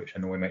switch, which I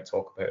know we might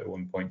talk about at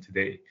one point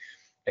today,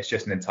 it's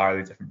just an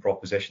entirely different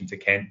proposition to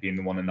Kent being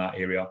the one in that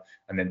area,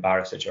 and then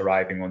Barisic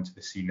arriving onto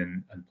the scene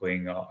and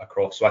playing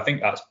across. So I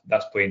think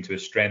that's playing to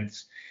his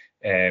strengths.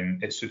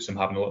 It suits him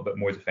having a little bit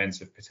more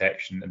defensive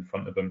protection in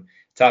front of him.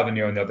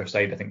 Tavernier on the other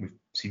side, I think we've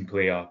seen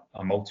play a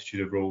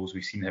multitude of roles.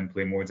 We've seen him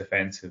play more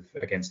defensive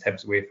against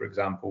Hibs away, for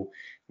example.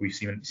 We've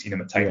seen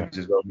him at times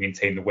as well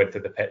maintain the width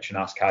of the pitch and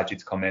ask Hadji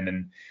to come in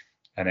and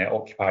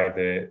occupy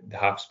the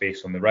half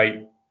space on the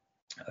right.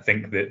 I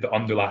think that the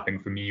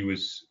underlapping for me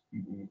was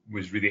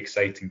really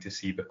exciting to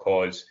see,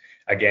 because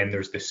again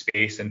there's the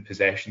space and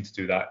possession to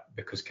do that,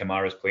 because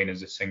Kamara's playing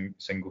as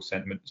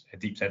a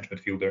deep central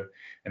midfielder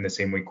in the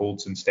same way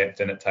Goldson stepped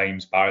in at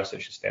times,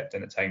 Barisic has stepped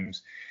in at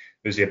times.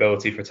 There's the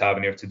ability for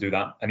Tavernier to do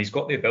that, and he's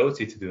got the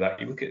ability to do that.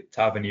 You look at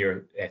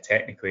Tavernier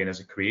technically and as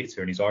a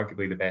creator, and he's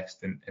arguably the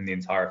best in the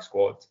entire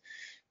squad.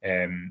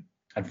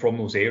 And from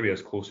those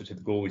areas closer to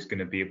the goal, he's going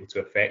to be able to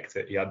affect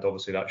it. He had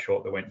obviously that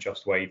shot that went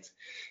just wide,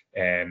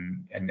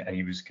 and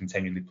he was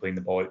continually playing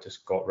the ball out to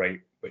Scott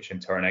Wright, which in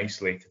turn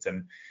isolated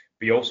him.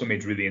 But he also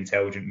made really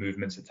intelligent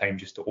movements at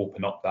times just to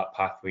open up that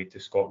pathway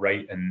to Scott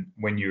Wright. And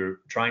when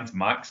you're trying to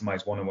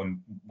maximise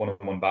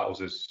one-on-one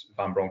battles, as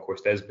Van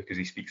Bronckhorst is, because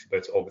he speaks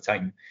about it all the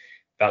time,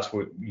 that's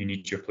what you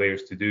need your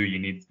players to do. You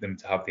need them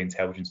to have the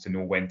intelligence to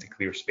know when to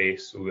clear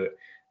space, so that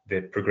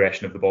the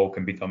progression of the ball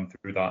can be done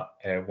through that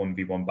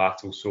 1v1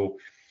 battle. So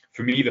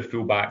for me, the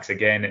fullbacks,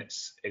 again,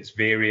 it's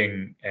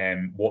varying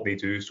what they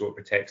do, so it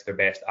protects their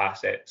best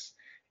assets.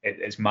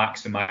 It's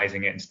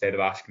maximising it instead of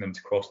asking them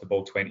to cross the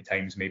ball 20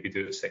 times, maybe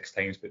do it 6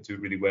 times, but do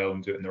it really well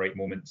and do it in the right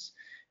moments.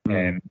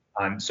 And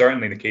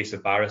certainly in the case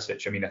of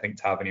Barisic, I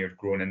think Tavernier had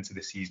grown into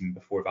the season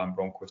before Van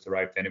Bronckhorst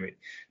arrived anyway.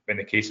 But in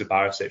the case of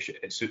Barisic,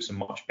 it suits him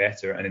much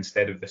better. And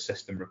instead of the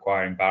system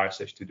requiring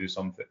Barisic to do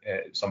something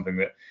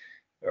that,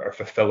 or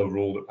fulfill a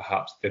role that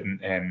perhaps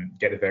didn't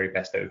get the very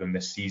best out of him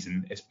this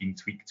season, it's been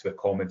tweaked to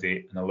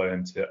accommodate and allow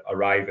him to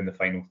arrive in the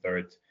final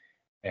third,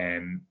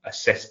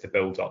 assist the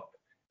build-up,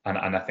 and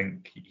I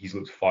think he's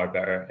looked far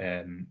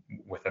better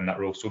within that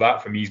role. So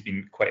that for me has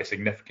been quite a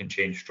significant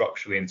change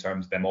structurally, in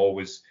terms of them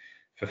always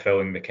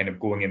fulfilling the kind of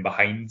going in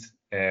behind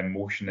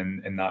motion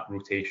in that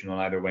rotation on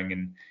either wing,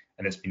 and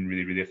it's been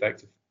really, really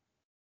effective.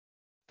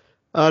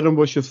 Adam,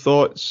 what's your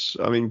thoughts?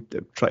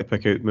 Try to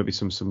pick out maybe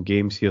some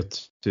games here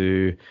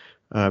to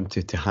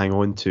hang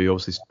on to.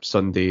 Obviously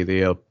Sunday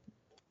there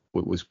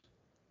was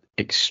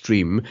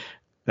extreme.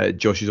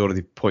 Josh has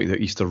already pointed out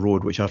Easter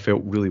Road, which I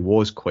felt really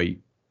was quite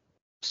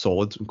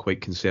solid and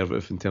quite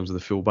conservative in terms of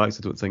the fullbacks.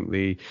 I don't think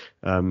they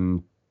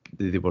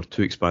they were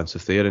too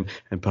expansive there,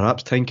 and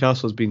perhaps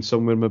Tynecastle's been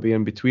somewhere maybe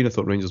in between. I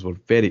thought Rangers were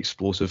very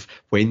explosive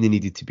when they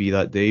needed to be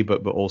that day,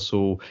 but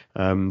also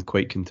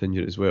quite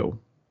contingent as well.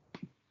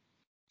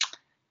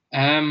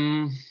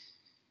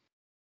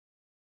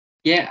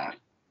 Yeah,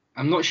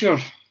 I'm not sure.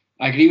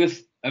 I agree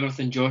with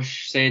everything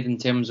Josh said in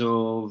terms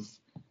of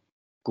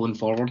going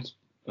forward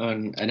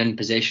and in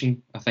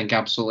possession. I think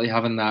absolutely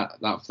having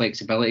that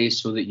flexibility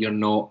so that you're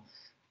not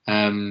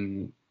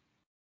getting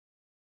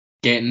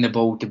the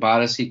ball to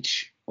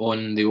Barisic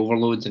on the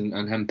overload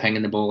and him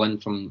pinging the ball in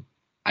from,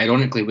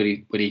 ironically, where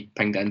he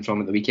pinged it in from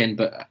at the weekend.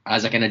 But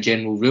as a kind of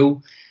general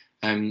rule,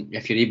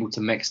 if you're able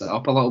to mix it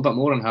up a little bit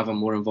more and have him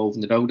more involved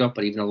in the build-up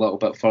or even a little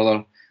bit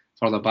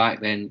further back,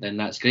 then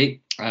that's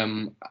great.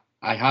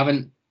 I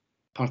haven't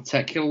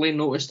particularly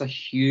noticed a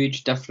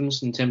huge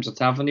difference in terms of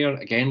Tavernier.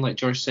 Again, like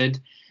Josh said,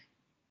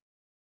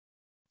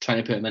 trying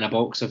to put him in a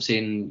box of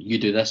saying you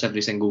do this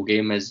every single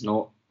game is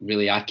not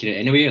really accurate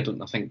anyway.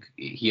 I think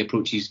he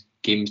approaches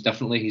games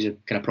differently. He's a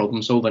kind of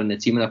problem solver in the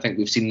team, and I think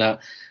we've seen that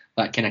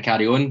kind of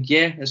carry on.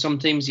 Yeah,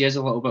 sometimes he is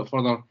a little bit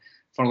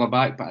further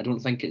back, but I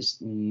don't think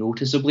it's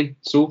noticeably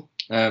so.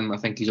 I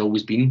think he's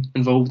always been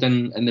involved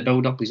in the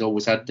build-up. He's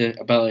always had the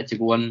ability to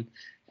go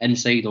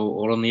inside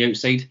or on the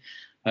outside.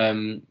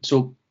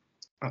 So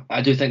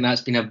I do think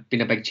that's been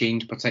a big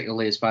change,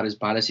 particularly as far as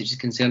Barisic is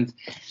concerned.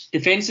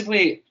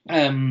 Defensively,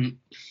 I'm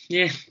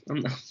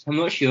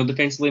not sure.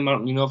 Defensively,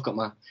 Martin, I've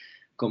got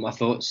my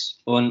thoughts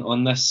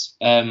on this.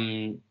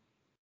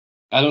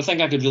 I don't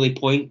think I could really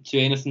point to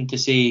anything to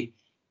say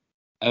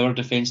our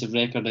defensive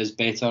record is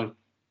better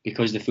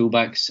because the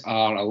fullbacks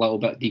are a little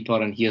bit deeper,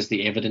 and here's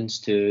the evidence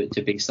to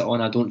base it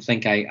on. I don't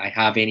think I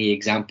have any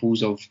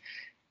examples of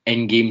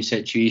in-game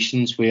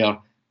situations where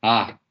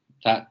that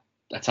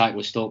attack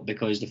was stopped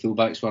because the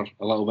fullbacks were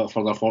a little bit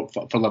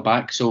further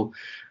back. So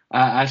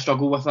I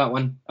struggle with that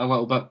one a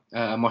little bit,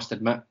 I must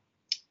admit,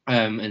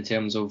 in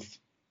terms of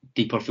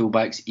deeper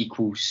fullbacks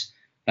equals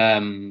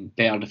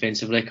better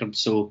defensive record.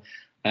 So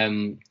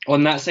on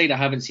that side, I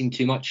haven't seen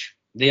too much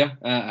there.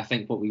 I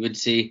think what we would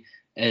say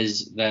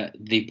is that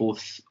they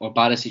both, or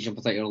Barisic in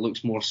particular,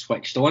 looks more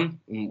switched on,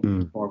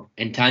 or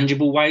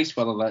intangible wise,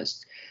 whether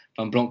that's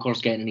Van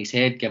Bronckhorst getting in his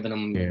head, giving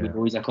him, we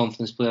know he's a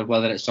confidence player,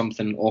 whether it's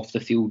something off the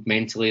field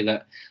mentally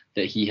that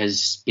he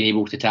has been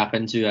able to tap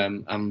into.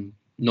 I'm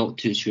not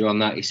too sure on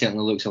that. He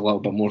certainly looks a little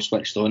bit more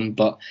switched on,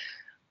 but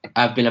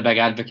I've been a big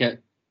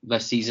advocate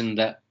this season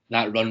that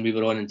run we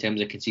were on in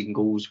terms of conceding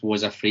goals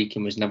was a freak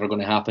and was never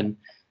going to happen,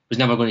 was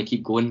never going to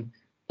keep going.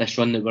 This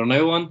run that we're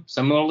now on,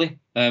 similarly,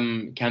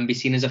 can be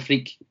seen as a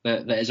freak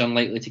that is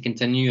unlikely to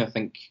continue. I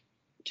think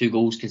 2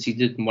 goals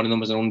conceded, and one of them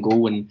was an own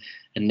goal in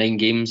 9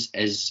 games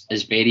is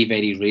very,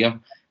 very rare.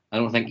 I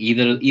don't think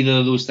either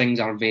of those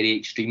things are very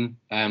extreme.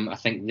 I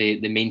think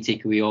the main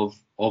takeaway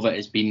of it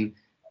has been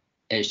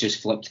it's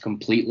just flipped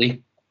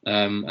completely,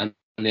 and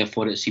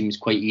therefore it seems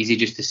quite easy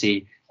just to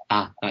say,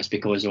 that's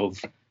because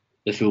of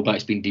the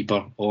fullbacks being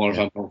deeper or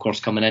Van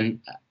Bronckhorst coming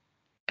in.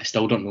 I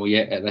still don't know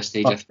yet at this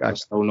stage. I think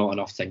there's still not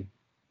enough time.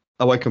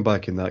 I want to come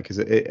back in that because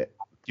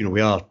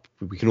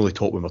we can only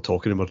talk when we're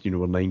talking about,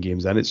 we're 9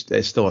 games in.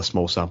 It's still a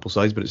small sample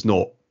size, but it's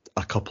not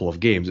a couple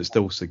of games. It's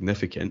still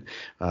significant.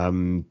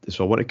 So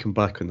I want to come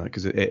back on that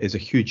because it is a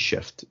huge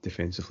shift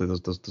defensively.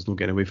 There's no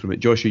getting away from it.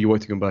 Joshua, you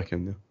want to come back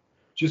in there?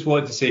 Just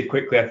wanted to say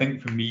quickly, I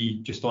think for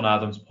me, just on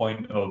Adam's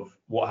point of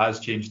what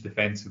has changed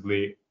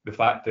defensively, the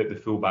fact that the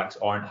fullbacks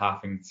aren't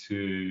having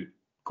to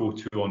go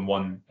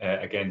 2-on-1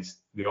 against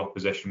the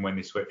opposition when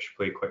they switch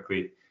play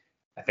quickly,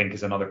 I think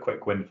is another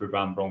quick win for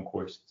Van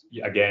Bronckhorst.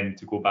 Again,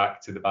 to go back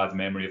to the bad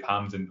memory of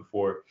Hampden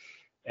before,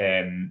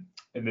 in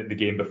the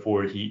game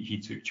before he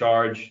took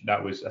charge,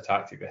 that was a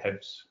tactic that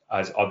Hibs,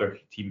 as other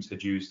teams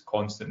had used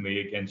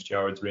constantly against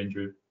Gerrard's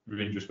Rangers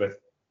with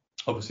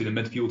obviously the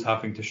midfield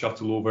having to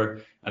shuttle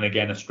over, and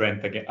again a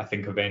strength I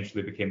think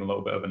eventually became a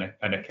little bit of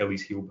an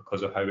Achilles heel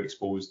because of how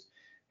exposed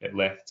it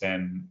left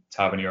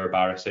Tavernier or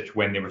Barisic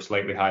when they were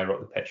slightly higher up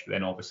the pitch, but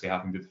then obviously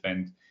having to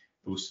defend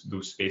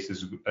those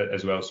spaces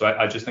as well. So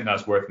I just think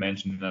that's worth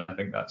mentioning, and I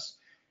think that's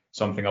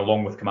something,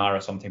 along with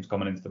Kamara sometimes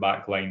coming into the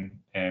back line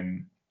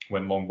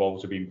when long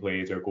balls are being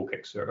played or goal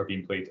kicks are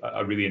being played,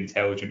 a really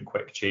intelligent,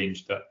 quick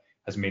change that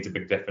has made a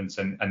big difference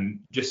and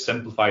just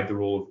simplified the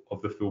role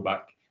of the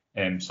fullback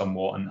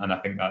somewhat, and I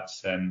think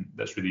that's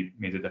really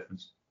made a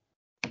difference.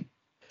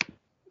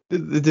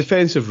 The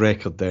defensive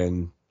record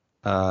then,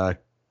 I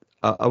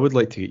would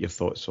like to get your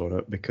thoughts on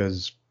it,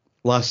 because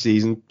last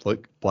season,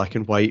 like black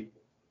and white,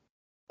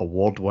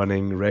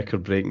 award-winning,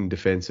 record-breaking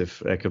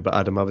defensive record. But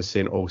Adam, I was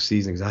saying all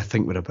season, because I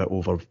think we're a bit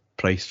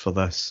overpriced for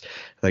this.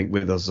 I think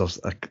there's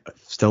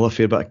still a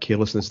fair bit of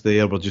carelessness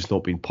there. We're just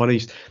not being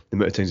punished. The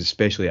amount of times,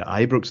 especially at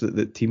Ibrox,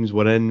 that teams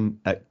were in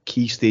at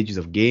key stages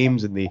of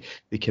games and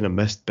they kind of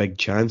missed big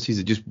chances.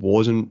 It just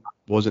wasn't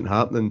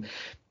happening.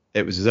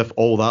 It was as if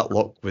all that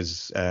luck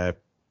was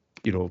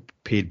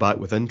paid back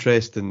with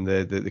interest in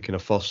the kind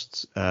of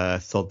first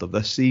third of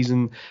this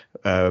season.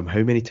 How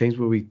many times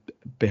were we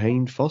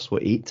behind first?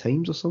 8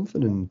 times or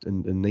something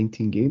in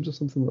 19 games or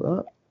something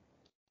like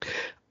that?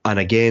 And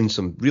again,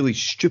 some really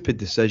stupid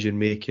decision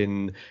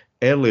making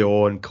early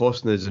on,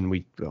 costing us, and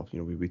we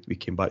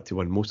came back to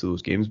win most of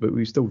those games, but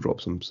we still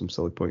dropped some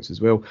silly points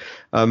as well.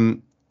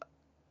 And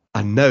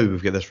now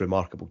we've got this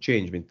remarkable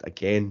change. I mean,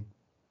 again,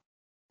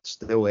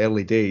 still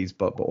early days,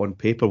 but on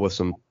paper with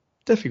some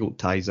difficult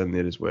ties in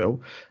there as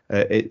well.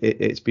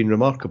 It's been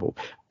remarkable.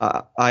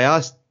 I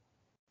asked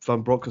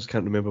Van Bronckhorst,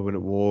 can't remember when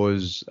it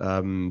was,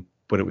 when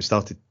it was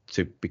started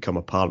to become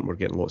apparent we're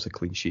getting lots of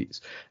clean sheets.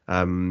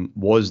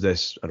 Was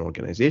this an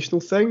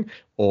organisational thing,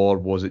 or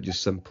was it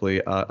just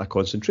simply a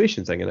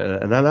concentration thing and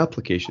an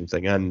application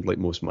thing? And like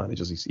most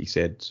managers, he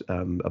said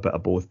a bit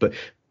of both, but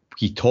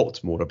he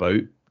talked more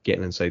about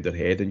getting inside their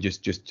head and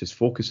just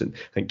focusing.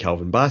 I think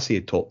Calvin Bassey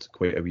had talked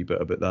quite a wee bit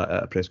about that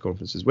at a press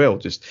conference as well,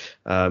 just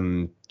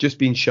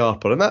being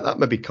sharper, and that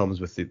maybe comes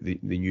with the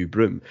new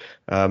broom.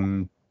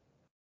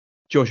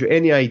 Joshua,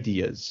 any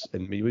ideas?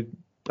 And we would,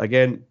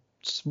 again,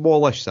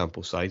 smallish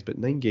sample size, but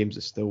 9 games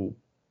is still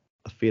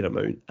a fair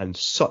amount, and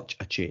such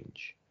a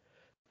change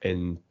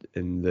in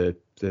the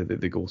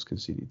goals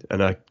conceded.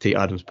 And I take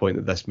Adam's point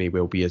that this may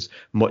well be as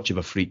much of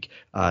a freak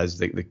as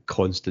the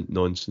constant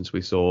nonsense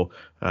we saw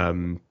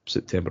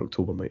September,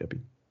 October might have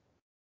been.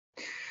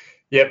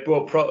 Yeah,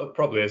 well,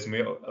 probably is.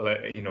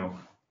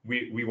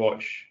 We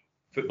watch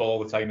football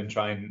all the time and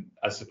try and,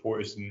 as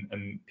supporters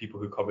and people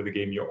who cover the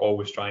game, you're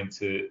always trying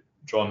to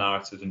draw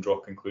narratives and draw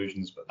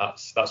conclusions, but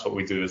that's what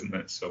we do, isn't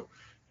it? So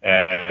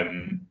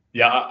I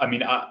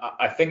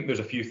think there's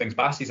a few things.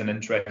 Bassey's an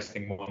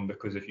interesting one,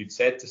 because if you'd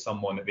said to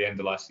someone at the end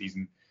of last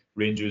season,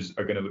 Rangers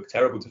are going to look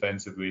terrible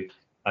defensively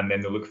and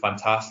then they'll look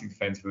fantastic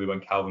defensively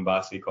when Calvin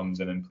Bassey comes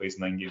in and plays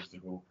 9 games in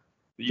a row.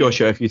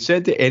 Joshua, if you'd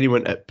said to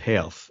anyone at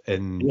Perth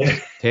in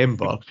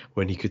September,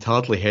 when he could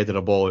hardly header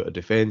a ball out of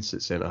defence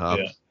at centre half,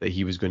 that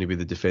he was going to be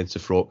the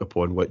defensive rock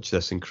upon which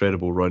this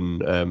incredible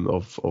run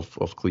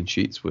of clean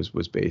sheets was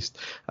based,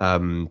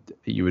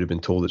 you would have been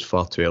told it's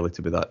far too early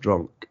to be that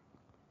drunk.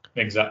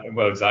 Exactly.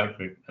 Well,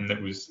 exactly. And it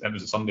was a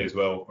Sunday as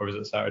well, or was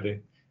it Saturday?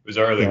 It was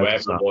early,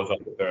 whatever it was up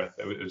at Perth.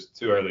 It was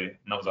too early, and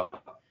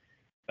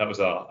that was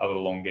a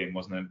long game,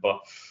 wasn't it?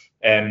 But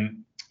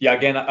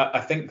again, I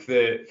think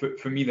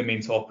for me the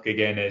main topic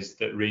again is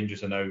that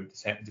Rangers are now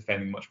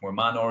defending much more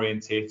man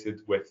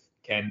orientated, with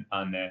Kent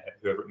and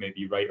whoever it may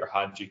be, Wright or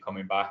Hadji,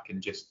 coming back,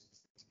 and just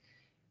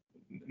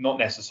not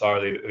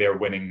necessarily that they're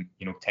winning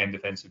 10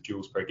 defensive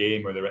duels per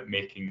game or they're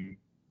making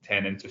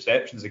 10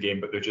 interceptions a game,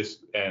 but they're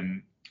just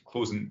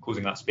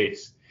closing that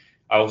space.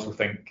 I also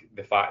think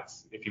the fact,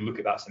 if you look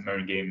at that St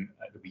Mirren game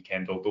at the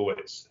weekend, although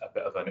it's a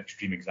bit of an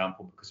extreme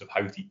example because of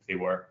how deep they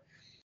were,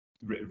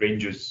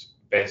 Rangers'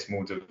 best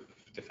mode of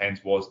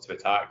defence was to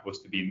attack, was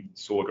to be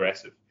so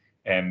aggressive,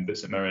 that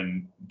St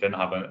Mirren didn't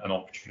have an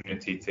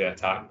opportunity to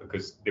attack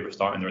because they were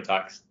starting their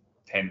attacks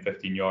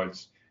 10-15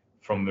 yards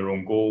from their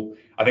own goal.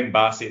 I think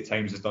Bassey at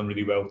times has done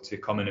really well to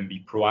come in and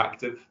be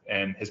proactive,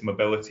 and his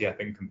mobility, I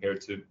think, compared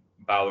to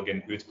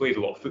Balogun, who has played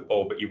a lot of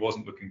football but he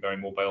wasn't looking very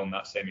mobile in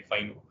that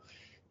semi-final,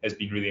 has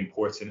been really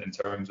important in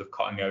terms of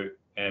cutting out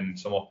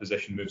some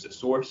opposition moves at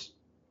source.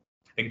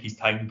 I think he's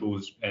timed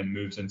those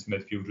moves into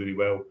midfield really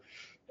well,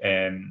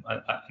 and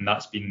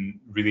that's been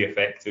really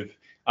effective.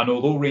 And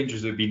although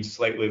Rangers have been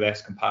slightly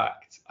less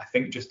compact, I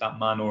think just that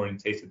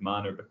man-orientated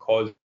manner,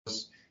 because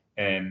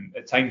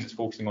at times it's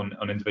focusing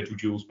on individual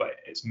duels, but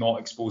it's not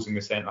exposing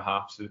the centre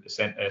halves,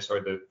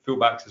 the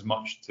fullbacks as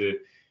much to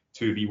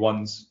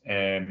 2v1s,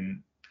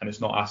 and it's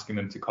not asking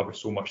them to cover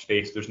so much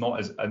space. There's not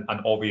as an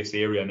obvious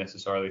area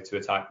necessarily to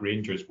attack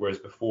Rangers, whereas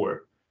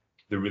before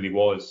there really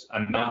was.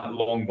 And that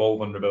long ball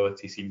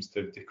vulnerability seems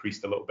to have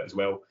decreased a little bit as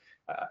well.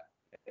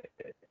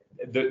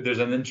 There's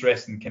an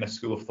interesting kind of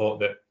school of thought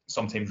that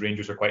sometimes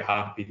Rangers are quite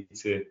happy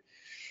to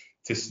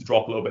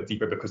drop a little bit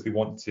deeper because they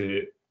want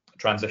to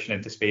transition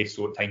into space.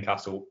 So at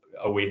Tynecastle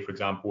away, for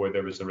example, where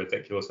there was a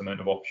ridiculous amount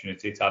of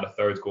opportunity to add a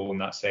third goal in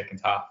that second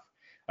half,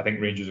 I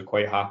think Rangers are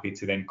quite happy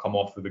to then come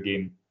off of the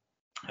game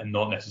and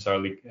not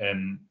necessarily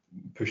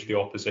push the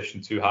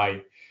opposition too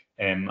high.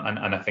 And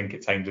I think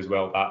at times as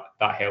well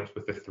that helps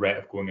with the threat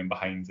of going in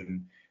behind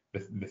and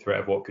the threat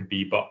of what could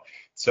be. But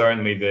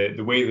certainly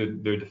the way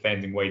that they're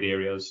defending wide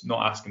areas,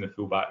 not asking the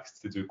fullbacks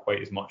to do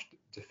quite as much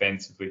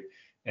defensively.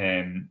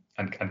 And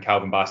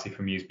Calvin Bassey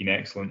for me has been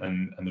excellent,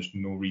 and there's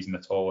no reason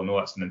at all. I know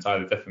that's an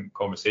entirely different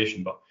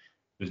conversation, but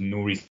there's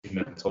no reason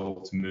at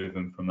all to move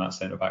him from that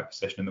centre back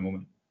position at the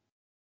moment.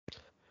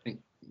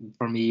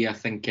 For me, I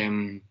think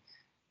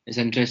it's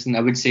interesting.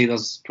 I would say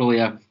there's probably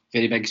a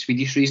very big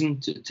Swedish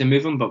reason to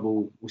move him, but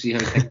we'll see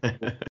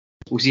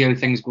how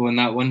things go in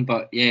that one.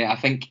 But yeah, I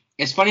think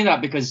it's funny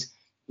that because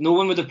no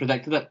one would have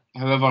predicted it.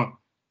 However,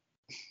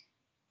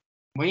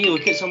 when you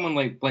look at someone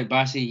like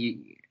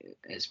Bassey,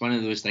 it's one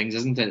of those things,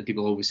 isn't it?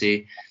 People always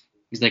say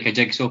he's like a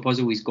jigsaw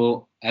puzzle. He's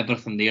got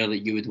everything there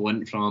that you would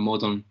want from a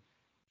modern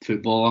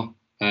footballer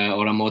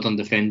or a modern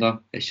defender.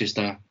 It's just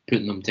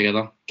putting them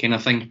together kind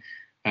of thing.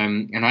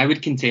 And I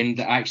would contend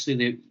that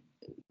actually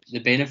the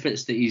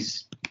benefits that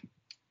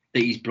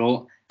he's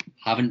brought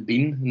haven't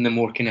been in the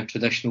more kind of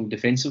traditional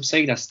defensive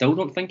side. I still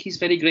don't think he's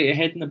very great at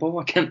heading the ball.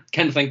 I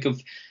can't think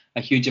of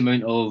a huge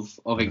amount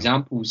of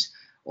examples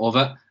of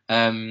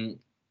it.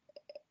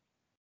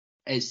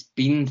 It's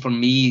been, for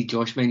me,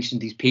 Josh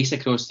mentioned his pace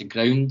across the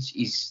ground,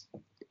 his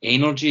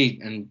energy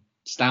and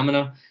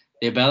stamina,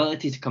 the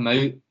ability to come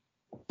out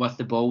with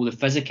the ball, the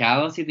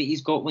physicality that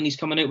he's got when he's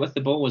coming out with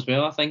the ball as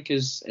well, I think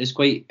is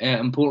quite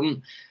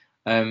important.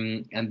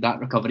 And that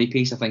recovery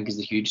pace, I think, is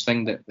the huge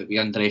thing that we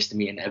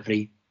underestimate in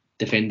every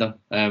defender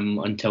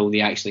until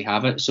they actually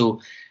have it. So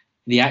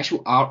the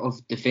actual art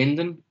of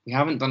defending, we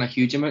haven't done a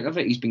huge amount of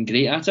it. He's been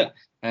great at it,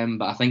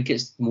 but I think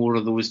it's more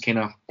of those kind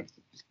of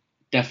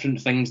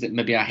different things that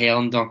maybe a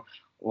Helander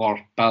or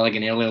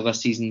Balogun earlier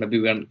this season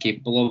maybe weren't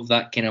capable of,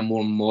 that kind of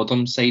more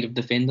modern side of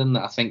defending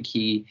that I think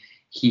he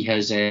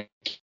has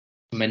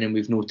come in, and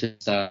we've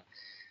noticed a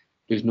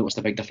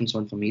big difference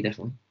on for me,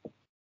 definitely.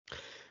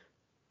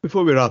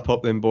 Before we wrap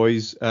up then,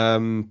 boys,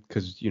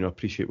 because I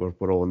appreciate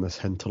we're all in this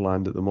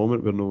hinterland at the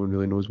moment where no one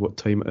really knows what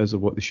time it is or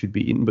what they should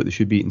be eating, but they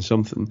should be eating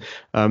something.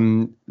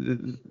 The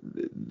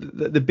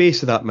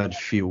base of that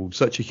midfield,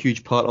 such a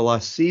huge part of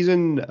last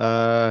season,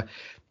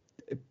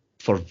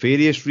 for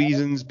various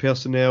reasons,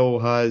 personnel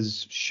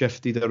has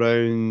shifted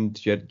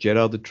around.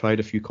 Gerrard had tried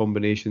a few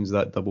combinations,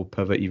 that double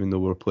pivot, even though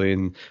we were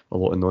playing a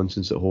lot of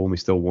nonsense at home, he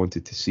still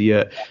wanted to see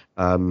it.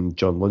 John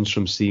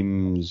Lundstram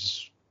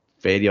seems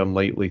very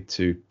unlikely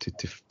to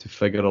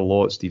figure a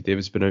lot. Steve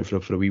Davis has been out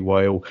for a wee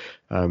while.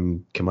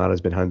 Kamara's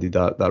been handed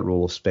that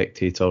role of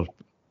spectator,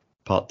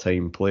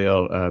 part-time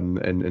player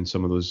in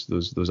some of those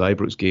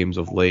Ibrox games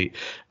of late.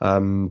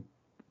 Where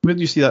do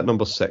you see that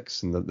number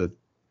 6 in the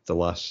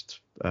last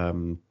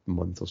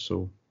month or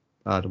so?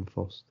 Adam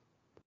first.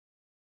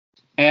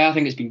 I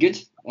think it's been good.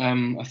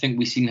 I think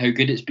we've seen how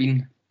good it's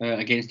been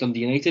against Dundee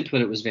United,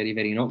 where it was very,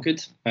 very not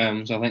good. So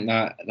I think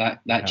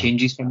that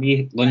changes for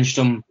me.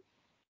 Lundstram,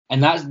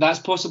 and that's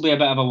possibly a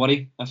bit of a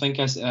worry. I think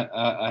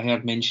I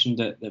heard mentioned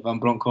that Van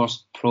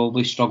Bronckhorst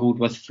probably struggled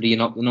with freeing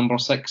up the number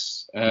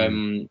 6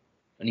 in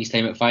his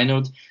time at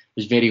Feyenoord. It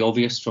was very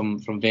obvious from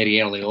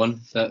very early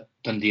on that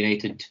Dundee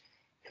United,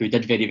 who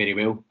did very, very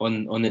well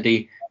on the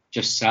day,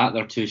 just sat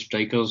their 2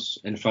 strikers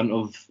in front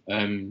of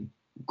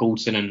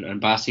Goldson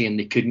and Bassey, and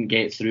they couldn't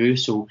get through.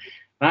 So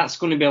that's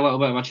going to be a little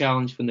bit of a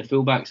challenge when the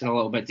fullbacks are a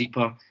little bit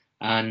deeper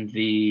and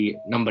the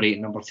number 8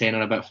 and number 10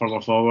 are a bit further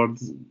forward.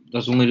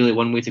 There's only really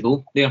one way to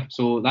go there.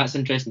 So that's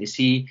interesting to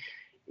see.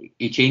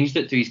 He changed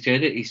it, to his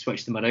credit. He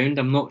switched them around.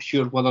 I'm not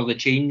sure whether the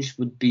change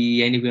would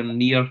be anywhere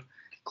near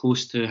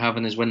close to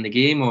having us win the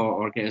game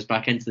or get us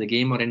back into the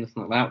game or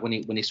anything like that when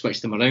he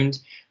switched them around.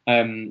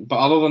 But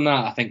other than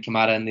that, I think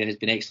Kamara in there has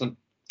been excellent.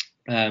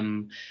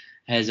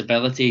 His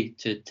ability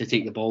to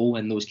take the ball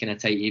in those kind of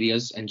tight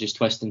areas and just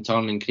twist and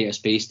turn and create a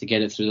space to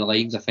get it through the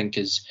lines, I think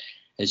is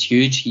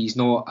huge. He's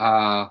not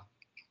a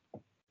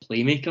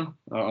playmaker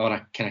or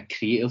a kind of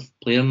creative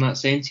player in that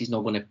sense. He's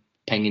not going to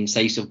ping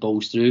incisive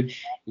balls through.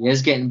 He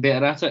is getting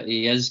better at it.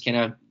 He is kind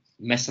of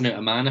missing out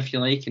a man, if you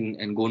like,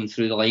 and going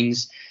through the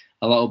lines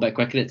a little bit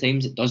quicker at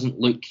times. It doesn't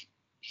look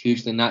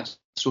hugely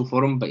natural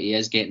for him, but he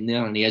is getting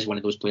there, and he is one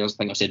of those players, I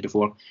think I've said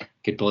before,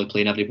 could probably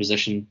play in every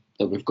position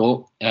that we've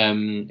got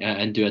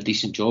and do a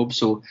decent job.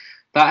 So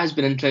that has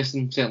been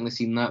interesting, certainly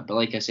seen that. But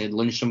like I said,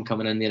 Lundstram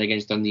coming in there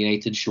against Dundee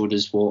United showed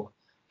us what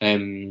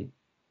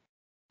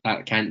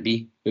that can't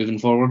be moving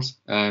forward,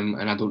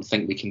 and I don't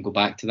think we can go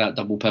back to that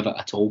double pivot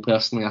at all.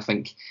 Personally, I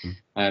think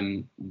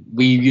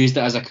we used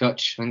it as a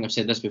crutch. I think I've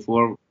said this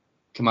before.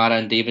 Kamara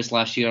and Davis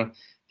last year,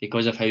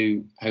 because of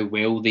how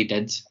well they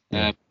did,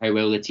 how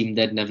well the team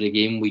did in every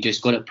game, we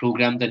just got it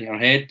programmed into our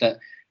head that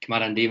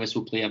Kamara and Davis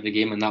will play every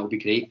game and that will be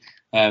great.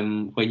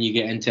 When you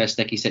get into a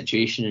sticky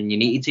situation and you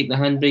need to take the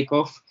handbrake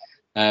off,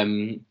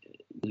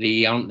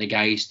 they aren't the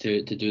guys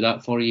to do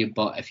that for you.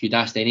 But if you'd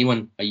asked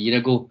anyone a year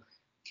ago,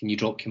 can you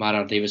drop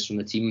Kamara or Davis from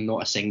the team,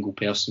 not a single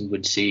person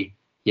would say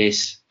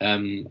yes.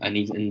 And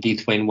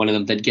indeed, when one of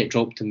them did get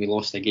dropped and we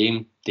lost a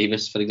game,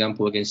 Davis, for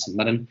example, against St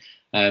Mirren,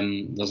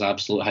 there's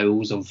absolute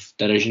howls of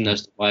derision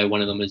as to why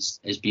one of them is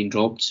being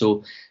dropped.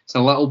 So it's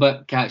a little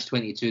bit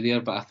catch-22 there,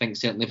 but I think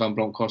certainly Van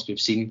Bronckhorst, we've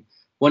seen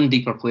one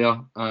deeper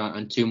player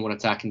and 2 more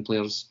attacking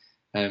players,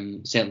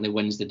 certainly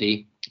wins the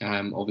day.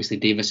 Obviously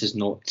Davis is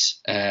not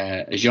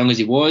as young as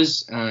he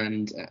was,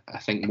 and I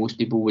think most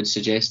people would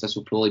suggest this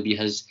will probably be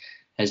his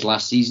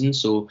last season.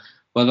 So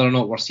whether or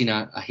not we're seeing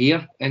a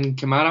heir in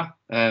Kamara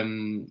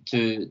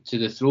to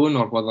the throne,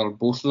 or whether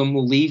both of them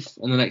will leave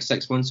in the next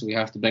 6 months and we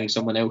have to bring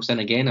someone else in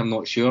again, I'm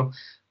not sure.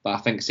 But I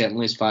think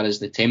certainly as far as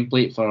the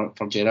template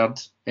for Gerrard,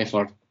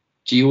 for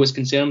Gio is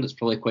concerned, it's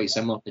probably quite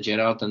similar to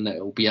Gerrard, and that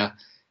it will be a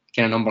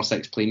kind of number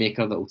 6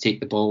 playmaker that will take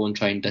the ball and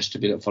try and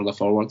distribute it further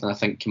forward. And I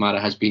think Kamara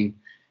has been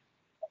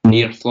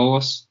near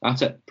flawless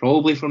at it.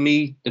 Probably for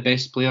me the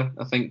best player,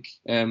 I think,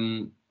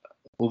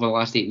 over the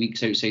last 8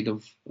 weeks outside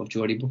of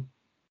Joe Aribo.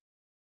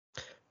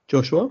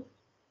 Joshua?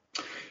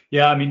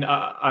 Yeah, I mean,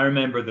 I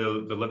remember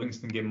the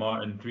Livingston game,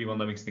 Martin, 3-1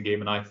 Livingston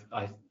game, and I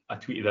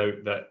tweeted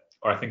out that,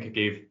 or I think I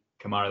gave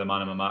Kamara the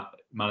man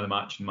of the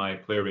match in my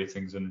player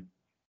ratings, and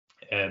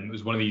it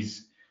was one of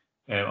these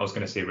I was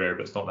going to say rare,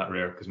 but it's not that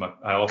rare because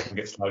I often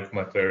get slagged for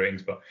my player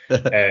ratings. But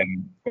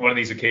one of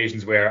these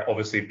occasions where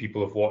obviously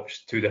people have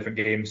watched two different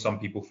games. Some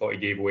people thought he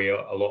gave away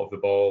a lot of the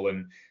ball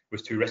and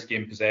was too risky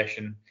in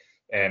possession.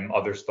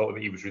 Others thought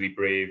that he was really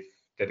brave,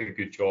 did a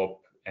good job,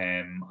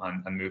 and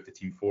moved the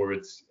team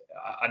forwards.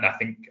 And I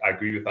think I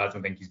agree with that.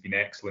 I think he's been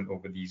excellent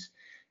over these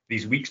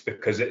weeks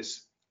because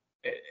it's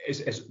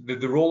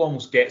the role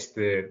almost gets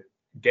the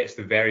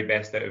very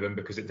best out of him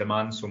because it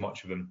demands so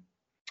much of him.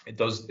 It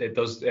does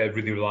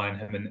really rely on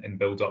him in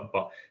build up,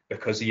 but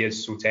because he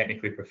is so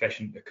technically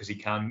proficient, because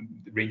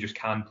Rangers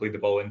can play the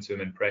ball into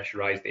him in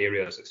pressurised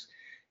areas,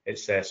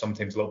 it's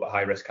sometimes a little bit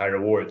high risk, high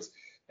rewards.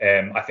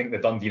 I think the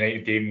Dundee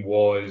United game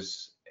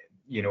was,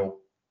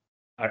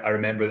 I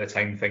remember at the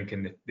time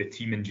thinking the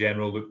team in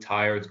general looked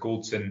tired.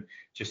 Goldson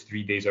just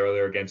 3 days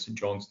earlier against St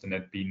Johnstone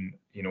had been,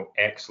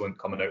 excellent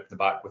coming out from the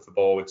back with the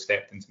ball, had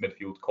stepped into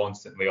midfield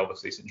constantly.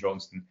 Obviously St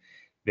Johnstone,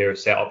 their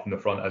set up from the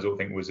front, I don't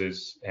think was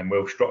as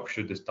well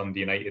structured as Dundee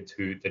United,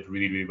 who did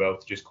really, really well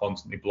to just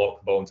constantly block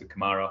the ball into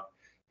Kamara.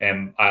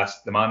 I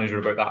asked the manager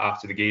about that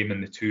after the game,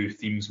 and the two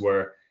themes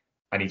were,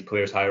 I need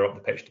players higher up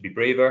the pitch to be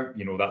braver.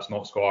 That's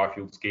not Scott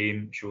Arfield's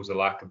game. It shows a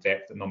lack of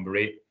depth at number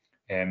 8,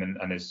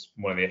 and is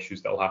one of the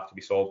issues that will have to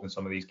be solved in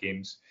some of these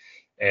games.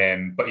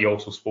 But he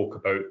also spoke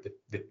about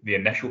the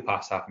initial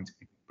pass having to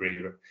be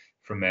braver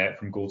from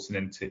Goldson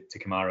into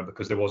Kamara,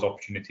 because there was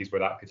opportunities where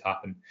that could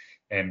happen,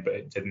 but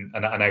it didn't.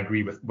 And I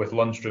agree with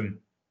Lundstrom.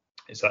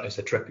 It's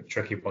a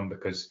tricky one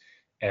because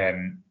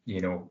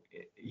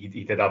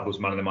he did have those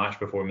man of the match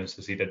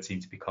performances. He did seem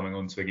to be coming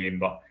onto a game,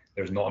 but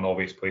there's not an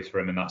obvious place for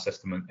him in that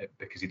system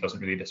because he doesn't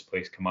really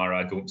displace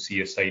Kamara. I don't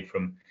see, aside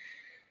from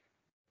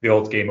the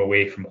odd game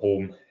away from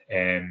home,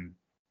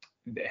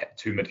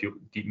 two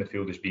deep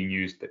midfielders being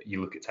used. That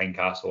you look at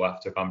Tynecastle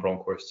after Van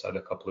Bronckhorst had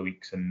a couple of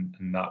weeks and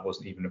that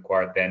wasn't even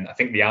required then. I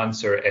think the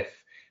answer,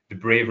 if the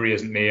bravery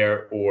isn't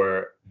there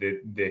or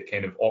the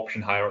kind of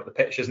option higher up the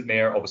pitch isn't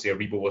there, obviously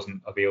Aribo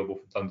wasn't available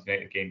for the Dundee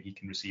United game. He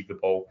can receive the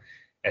ball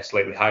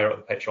slightly higher up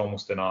the pitch,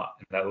 almost in a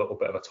little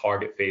bit of a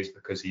target phase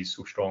because he's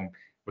so strong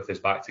with his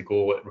back to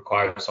goal. It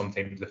requires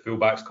sometimes the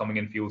fullbacks coming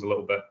in field a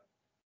little bit.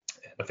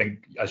 I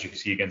think, as you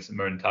see against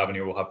Mirren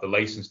Tavernier, will have the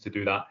license to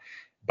do that.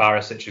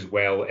 Barisic as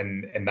well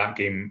in that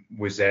game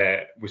was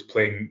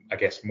playing, I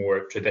guess,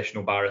 more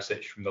traditional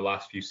Barisic from the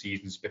last few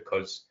seasons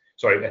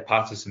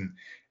Patterson,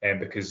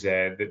 because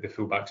the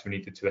fullbacks were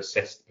needed to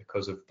assist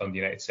because of Dundee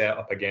United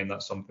setup. Again,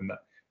 that's something that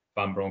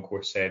Van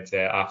Bronckhorst said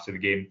after the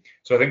game.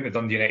 So I think the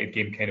Dundee United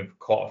game kind of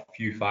caught a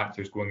few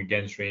factors going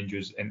against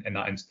Rangers in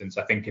that instance.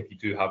 I think if you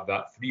do have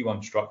that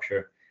 3-1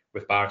 structure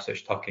with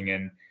Barisic tucking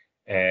in,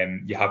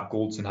 you have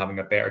Goldson having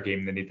a better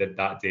game than he did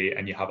that day,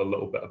 and you have a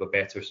little bit of a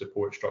better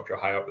support structure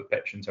higher up the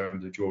pitch in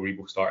terms of Joe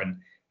Aribo starting,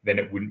 then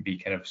it wouldn't be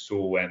kind of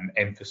so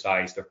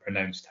emphasised or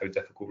pronounced how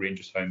difficult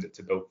Rangers found it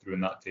to build through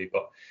in that day.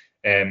 But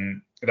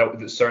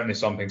that's certainly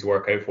something to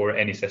work out for.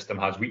 Any system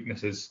has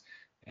weaknesses,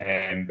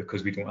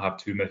 because we don't have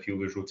two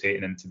midfielders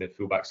rotating into the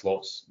fullback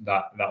slots.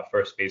 That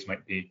first phase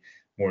might be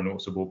more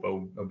noticeable, but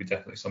it'll be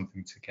definitely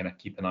something to kind of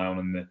keep an eye on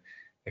in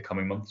the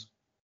coming months.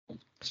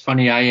 It's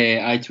funny,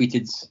 I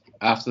tweeted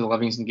after the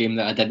Livingston game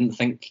that I didn't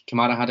think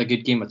Kamara had a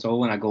good game at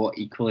all, and I got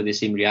equally the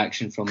same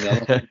reaction from the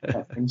other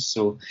platforms.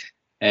 So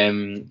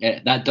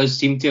that does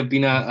seem to have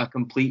been a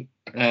complete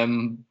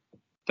 50-50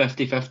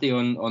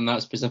 on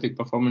that specific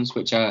performance,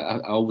 which I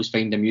always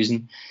find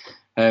amusing.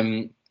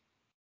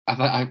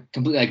 I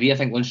completely agree. I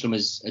think Lundstrom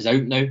is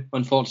out now,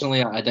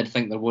 unfortunately. I did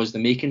think there was the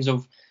makings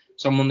of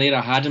someone there.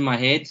 I had in my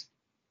head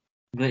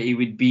that he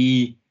would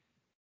be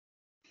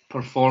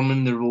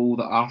performing the role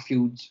that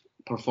Arfield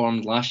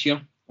performed last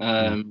year.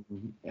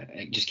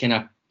 It just kind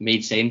of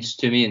made sense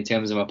to me in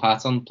terms of a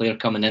pattern. Player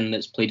coming in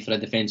that's played for a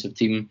defensive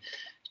team,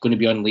 is going to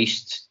be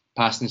unleashed,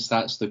 passing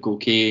stats look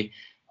okay,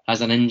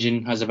 has an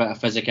engine, has a bit of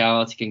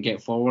physicality, can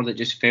get forward. It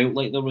just felt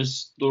like there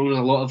was a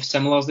lot of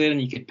similars there,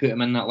 and you could put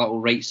him in that little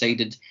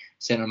right-sided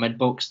centre mid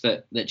box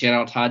that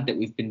Gerrard had, that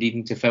we've been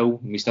needing to fill,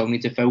 and we still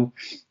need to fill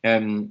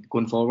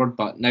going forward.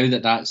 But now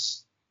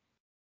that's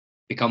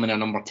becoming a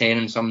number 10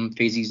 in some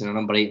phases and a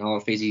number 8 in other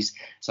phases,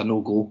 it's a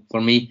no-go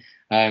for me.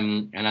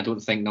 And I don't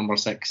think number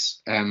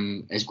 6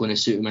 is going to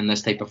suit him in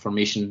this type of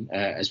formation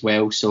as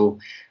well. So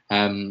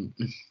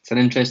it's an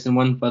interesting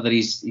one. Whether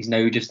he's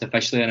now just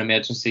officially an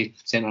emergency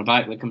centre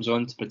back that comes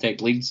on to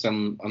protect Leeds,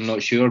 I'm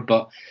not sure.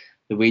 But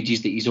the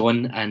wages that he's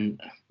on, and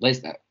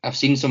I've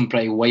seen some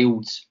pretty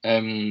wild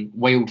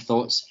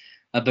thoughts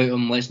about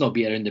him. Let's not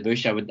beat around the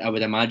bush. I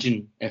would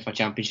imagine if a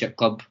Championship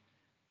club,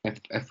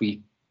 if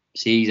we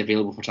say he's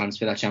available for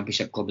transfer, that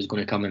Championship club is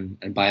going to come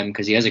and buy him,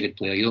 because he is a good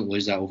player. You don't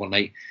lose that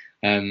overnight.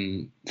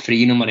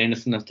 Freeing him or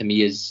anything to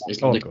me is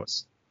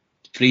ludicrous.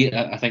 Free,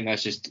 I think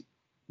that's just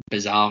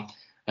bizarre.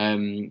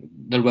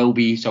 There will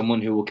be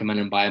someone who will come in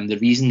and buy him. The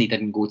reason he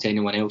didn't go to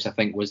anyone else, I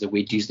think, was the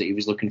wages that he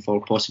was looking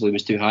for possibly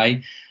was too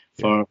high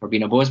for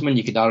being a Bosman.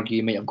 You could argue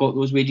he might have got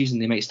those wages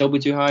and they might still be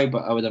too high,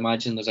 but I would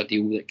imagine there's a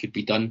deal that could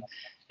be done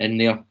in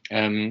there.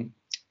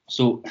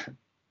 So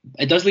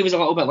it does leave us a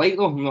little bit light,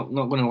 though. I'm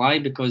not going to lie,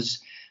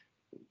 because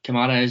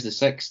Kamara is the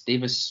 6.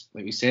 Davis,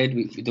 like we said,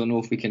 we don't know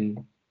if we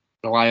can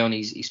rely on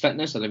his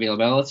fitness or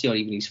availability or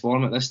even his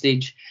form at this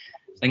stage.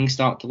 Things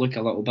start to look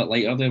a little bit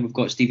lighter there. We've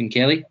got Stephen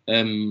Kelly.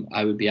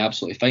 I would be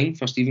absolutely fine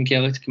for Stephen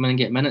Kelly to come in and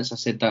get minutes. I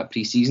said that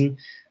pre-season.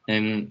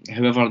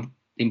 However,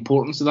 the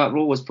importance of that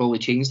role has probably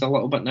changed a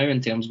little bit now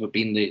in terms of it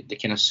being the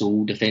kind of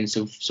sole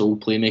defensive, sole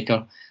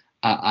playmaker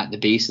at the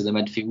base of the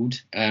midfield.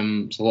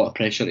 It's a lot of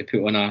pressure to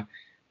put on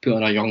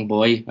a young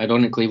boy.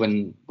 Ironically,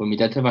 when we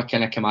did have a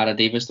kind of Kamara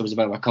Davis, there was a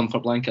bit of a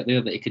comfort blanket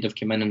there that he could have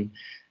come in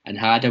and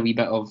had a wee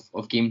bit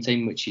of game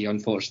time, which he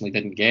unfortunately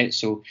didn't get.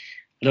 So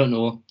I don't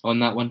know on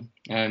that one.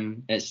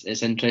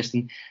 It's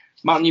interesting.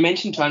 Martin, you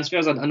mentioned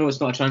transfers. I know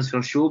it's not a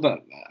transfer show,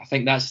 but I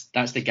think that's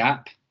the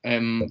gap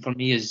for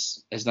me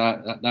is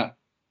that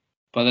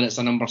whether it's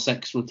a number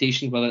 6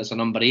 rotation, whether it's a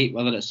number 8,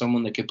 whether it's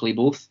someone that could play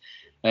both,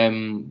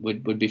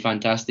 would be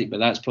fantastic. But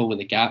that's probably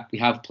the gap. We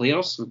have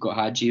players. We've got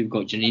Hadji, we've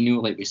got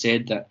Janino, like we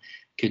said, that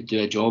could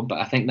do a job. But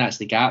I think that's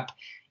the gap.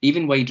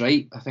 Even wide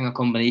right, I think a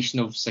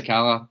combination of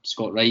Sakala,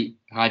 Scott Wright,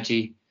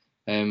 Hadji,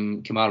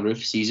 Kemar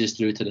Roofe sees us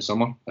through to the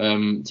summer.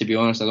 To be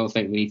honest, I don't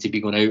think we need to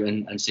be going out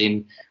and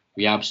saying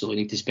we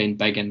absolutely need to spend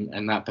big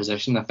in that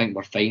position. I think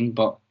we're fine.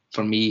 But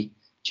for me,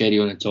 cherry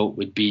on the top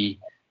would be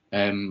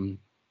a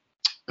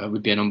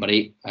number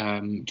 8.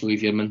 Joey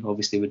Veerman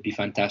obviously would be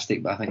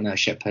fantastic, but I think that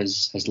ship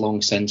has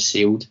long since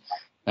sailed.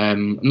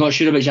 I'm not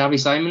sure about Xavi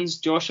Simons,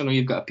 Josh. I know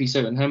you've got a piece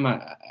out on him.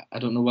 I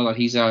don't know whether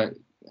he's a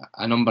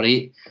number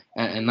 8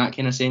 in that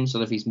kind of sense,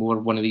 or if he's more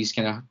one of these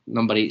kind of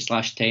number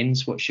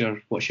 8/10s. What's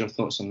your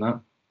thoughts on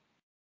that?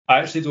 I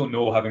actually don't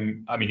know.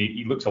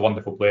 He looks a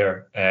wonderful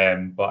player,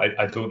 but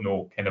I don't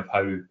know kind of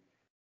how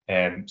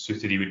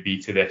suited he would be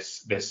to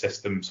this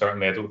system.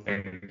 Certainly, I don't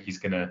think he's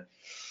gonna.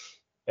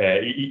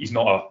 He's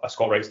not a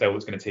Scott Wright style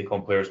that's going to take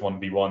on players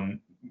 1v1.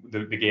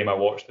 The game I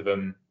watched of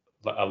him,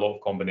 a lot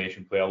of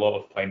combination play, a lot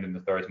of finding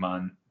the third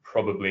man.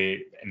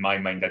 Probably, in my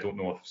mind, I don't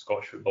know if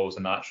Scottish football is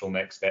a natural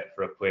next step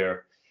for a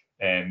player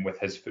with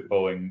his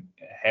footballing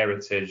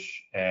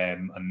heritage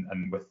and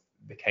with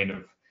the kind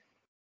of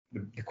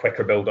the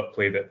quicker build-up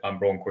play that Van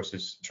Bronckhorst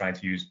is trying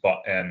to use.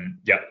 But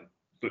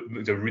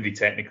he's a really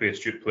technically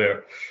astute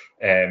player.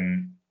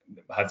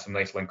 Had some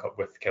nice link-up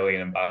with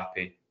Kylian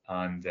Mbappe.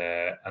 And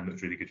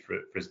looked really good for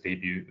his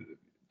debut.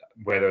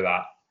 Whether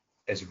that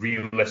is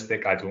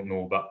realistic, I don't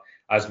know. But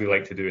as we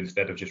like to do,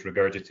 instead of just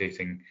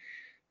regurgitating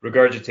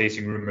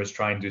rumours,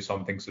 try and do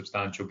something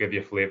substantial, give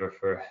you a flavour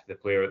for the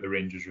player at the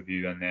Rangers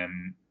review.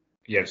 And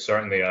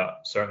certainly a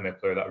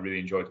player that I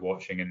really enjoyed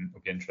watching, and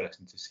it'll be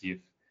interesting to see if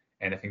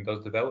anything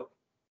does develop.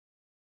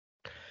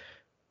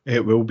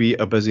 It will be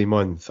a busy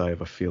month, I have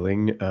a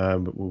feeling.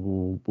 But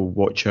we'll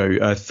watch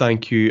out.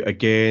 Thank you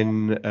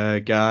again,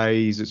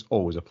 guys. It's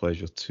always a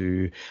pleasure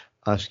to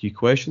ask you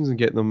questions and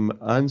get them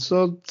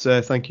answered.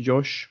 Thank you,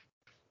 Josh.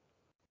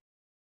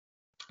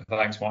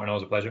 Thanks, Martin.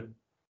 Always a pleasure.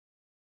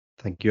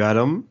 Thank you,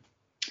 Adam.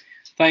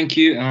 Thank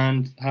you,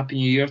 and Happy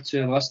New Year to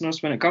the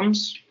listeners when it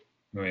comes.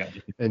 Oh, yeah.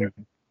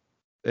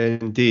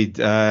 Indeed.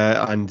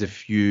 And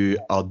if you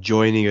are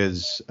joining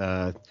us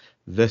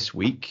this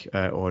week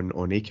on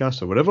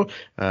Acast or whatever,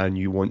 and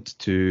you want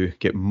to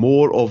get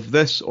more of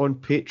this on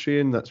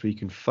Patreon, that's where you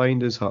can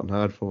find us,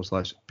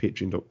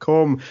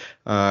 heartandhard.com/patreon.com.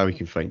 We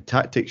can find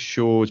tactics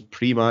shows,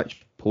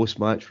 pre-match,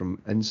 post-match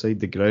from inside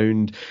the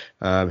ground,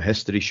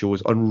 history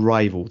shows,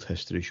 unrivaled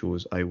history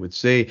shows, I would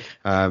say,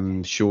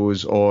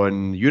 shows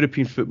on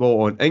European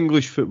football, on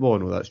English football. I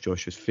know that's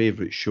Josh's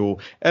favourite show.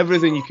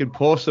 Everything you can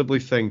possibly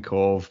think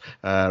of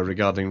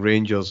regarding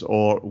Rangers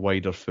or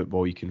wider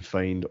football you can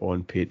find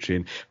on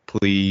Patreon.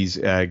 Please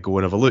go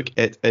and have a look.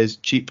 It is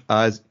cheap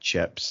as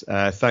chips.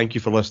 Thank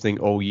you for listening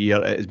all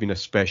year. It has been a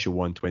special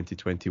one,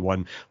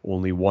 2021.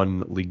 Only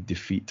one league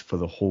defeat for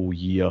the whole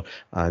year,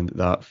 and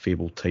that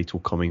fabled title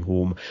coming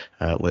home.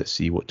 Let's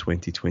see what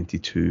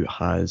 2022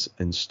 has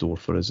in store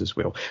for us as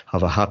well.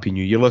 Have a happy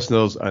new year,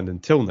 listeners, and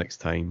until next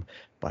time,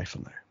 bye for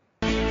now.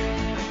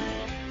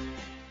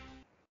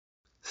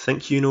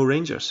 Think you know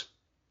Rangers?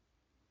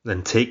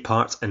 Then take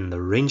part in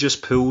the Rangers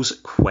Pool's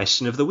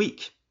Question of the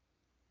Week.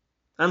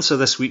 Answer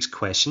this week's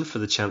question for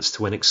the chance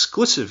to win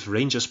exclusive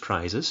Rangers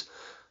prizes,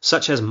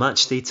 such as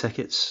matchday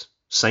tickets,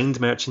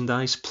 signed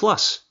merchandise,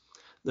 plus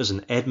there's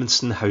an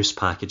Edmondson House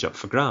package up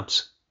for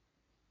grabs.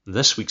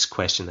 This week's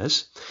question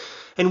is,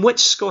 in which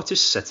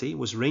Scottish city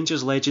was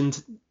Rangers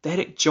legend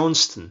Derek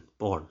Johnston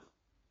born?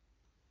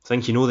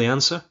 Think you know the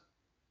answer?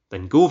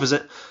 Then go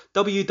visit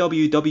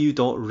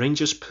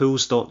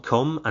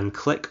www.rangerspools.com and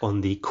click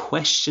on the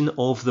Question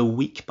of the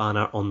Week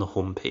banner on the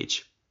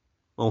homepage.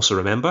 Also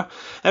remember,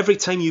 every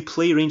time you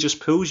play Rangers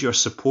Pools, you're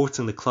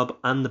supporting the club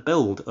and the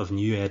build of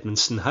new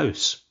Edmondson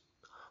House,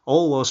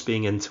 all whilst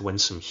being in to win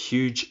some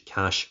huge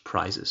cash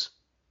prizes.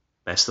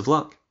 Best of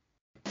luck.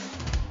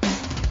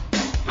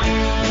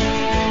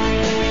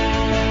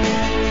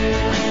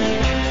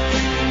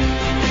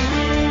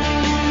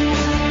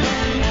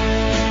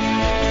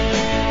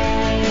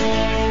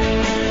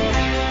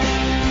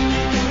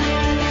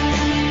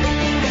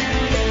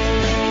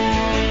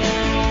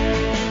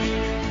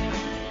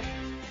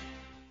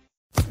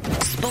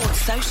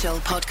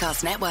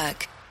 Podcast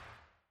Network.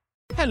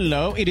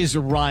 Hello, it is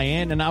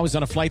Ryan, and I was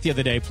on a flight the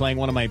other day playing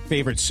one of my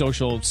favorite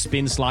social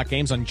spin slot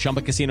games on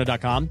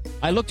ChumbaCasino.com.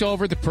 I looked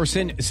over at the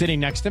person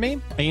sitting next to me,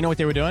 and you know what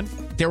they were doing?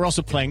 They were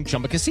also playing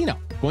Chumba Casino.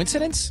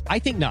 Coincidence? I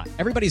think not.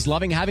 Everybody's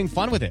loving having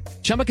fun with it.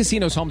 Chumba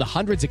Casino is home to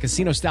hundreds of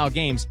casino-style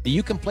games that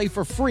you can play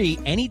for free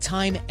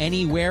anytime,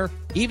 anywhere,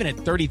 even at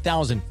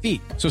 30,000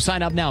 feet. So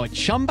sign up now at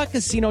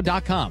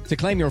ChumbaCasino.com to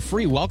claim your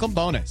free welcome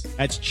bonus.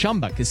 That's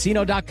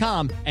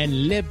ChumbaCasino.com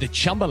and live the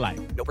Chumba life.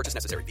 No purchase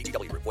necessary.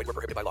 VGW. Void where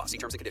prohibited by law. See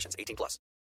terms and conditions. 18+.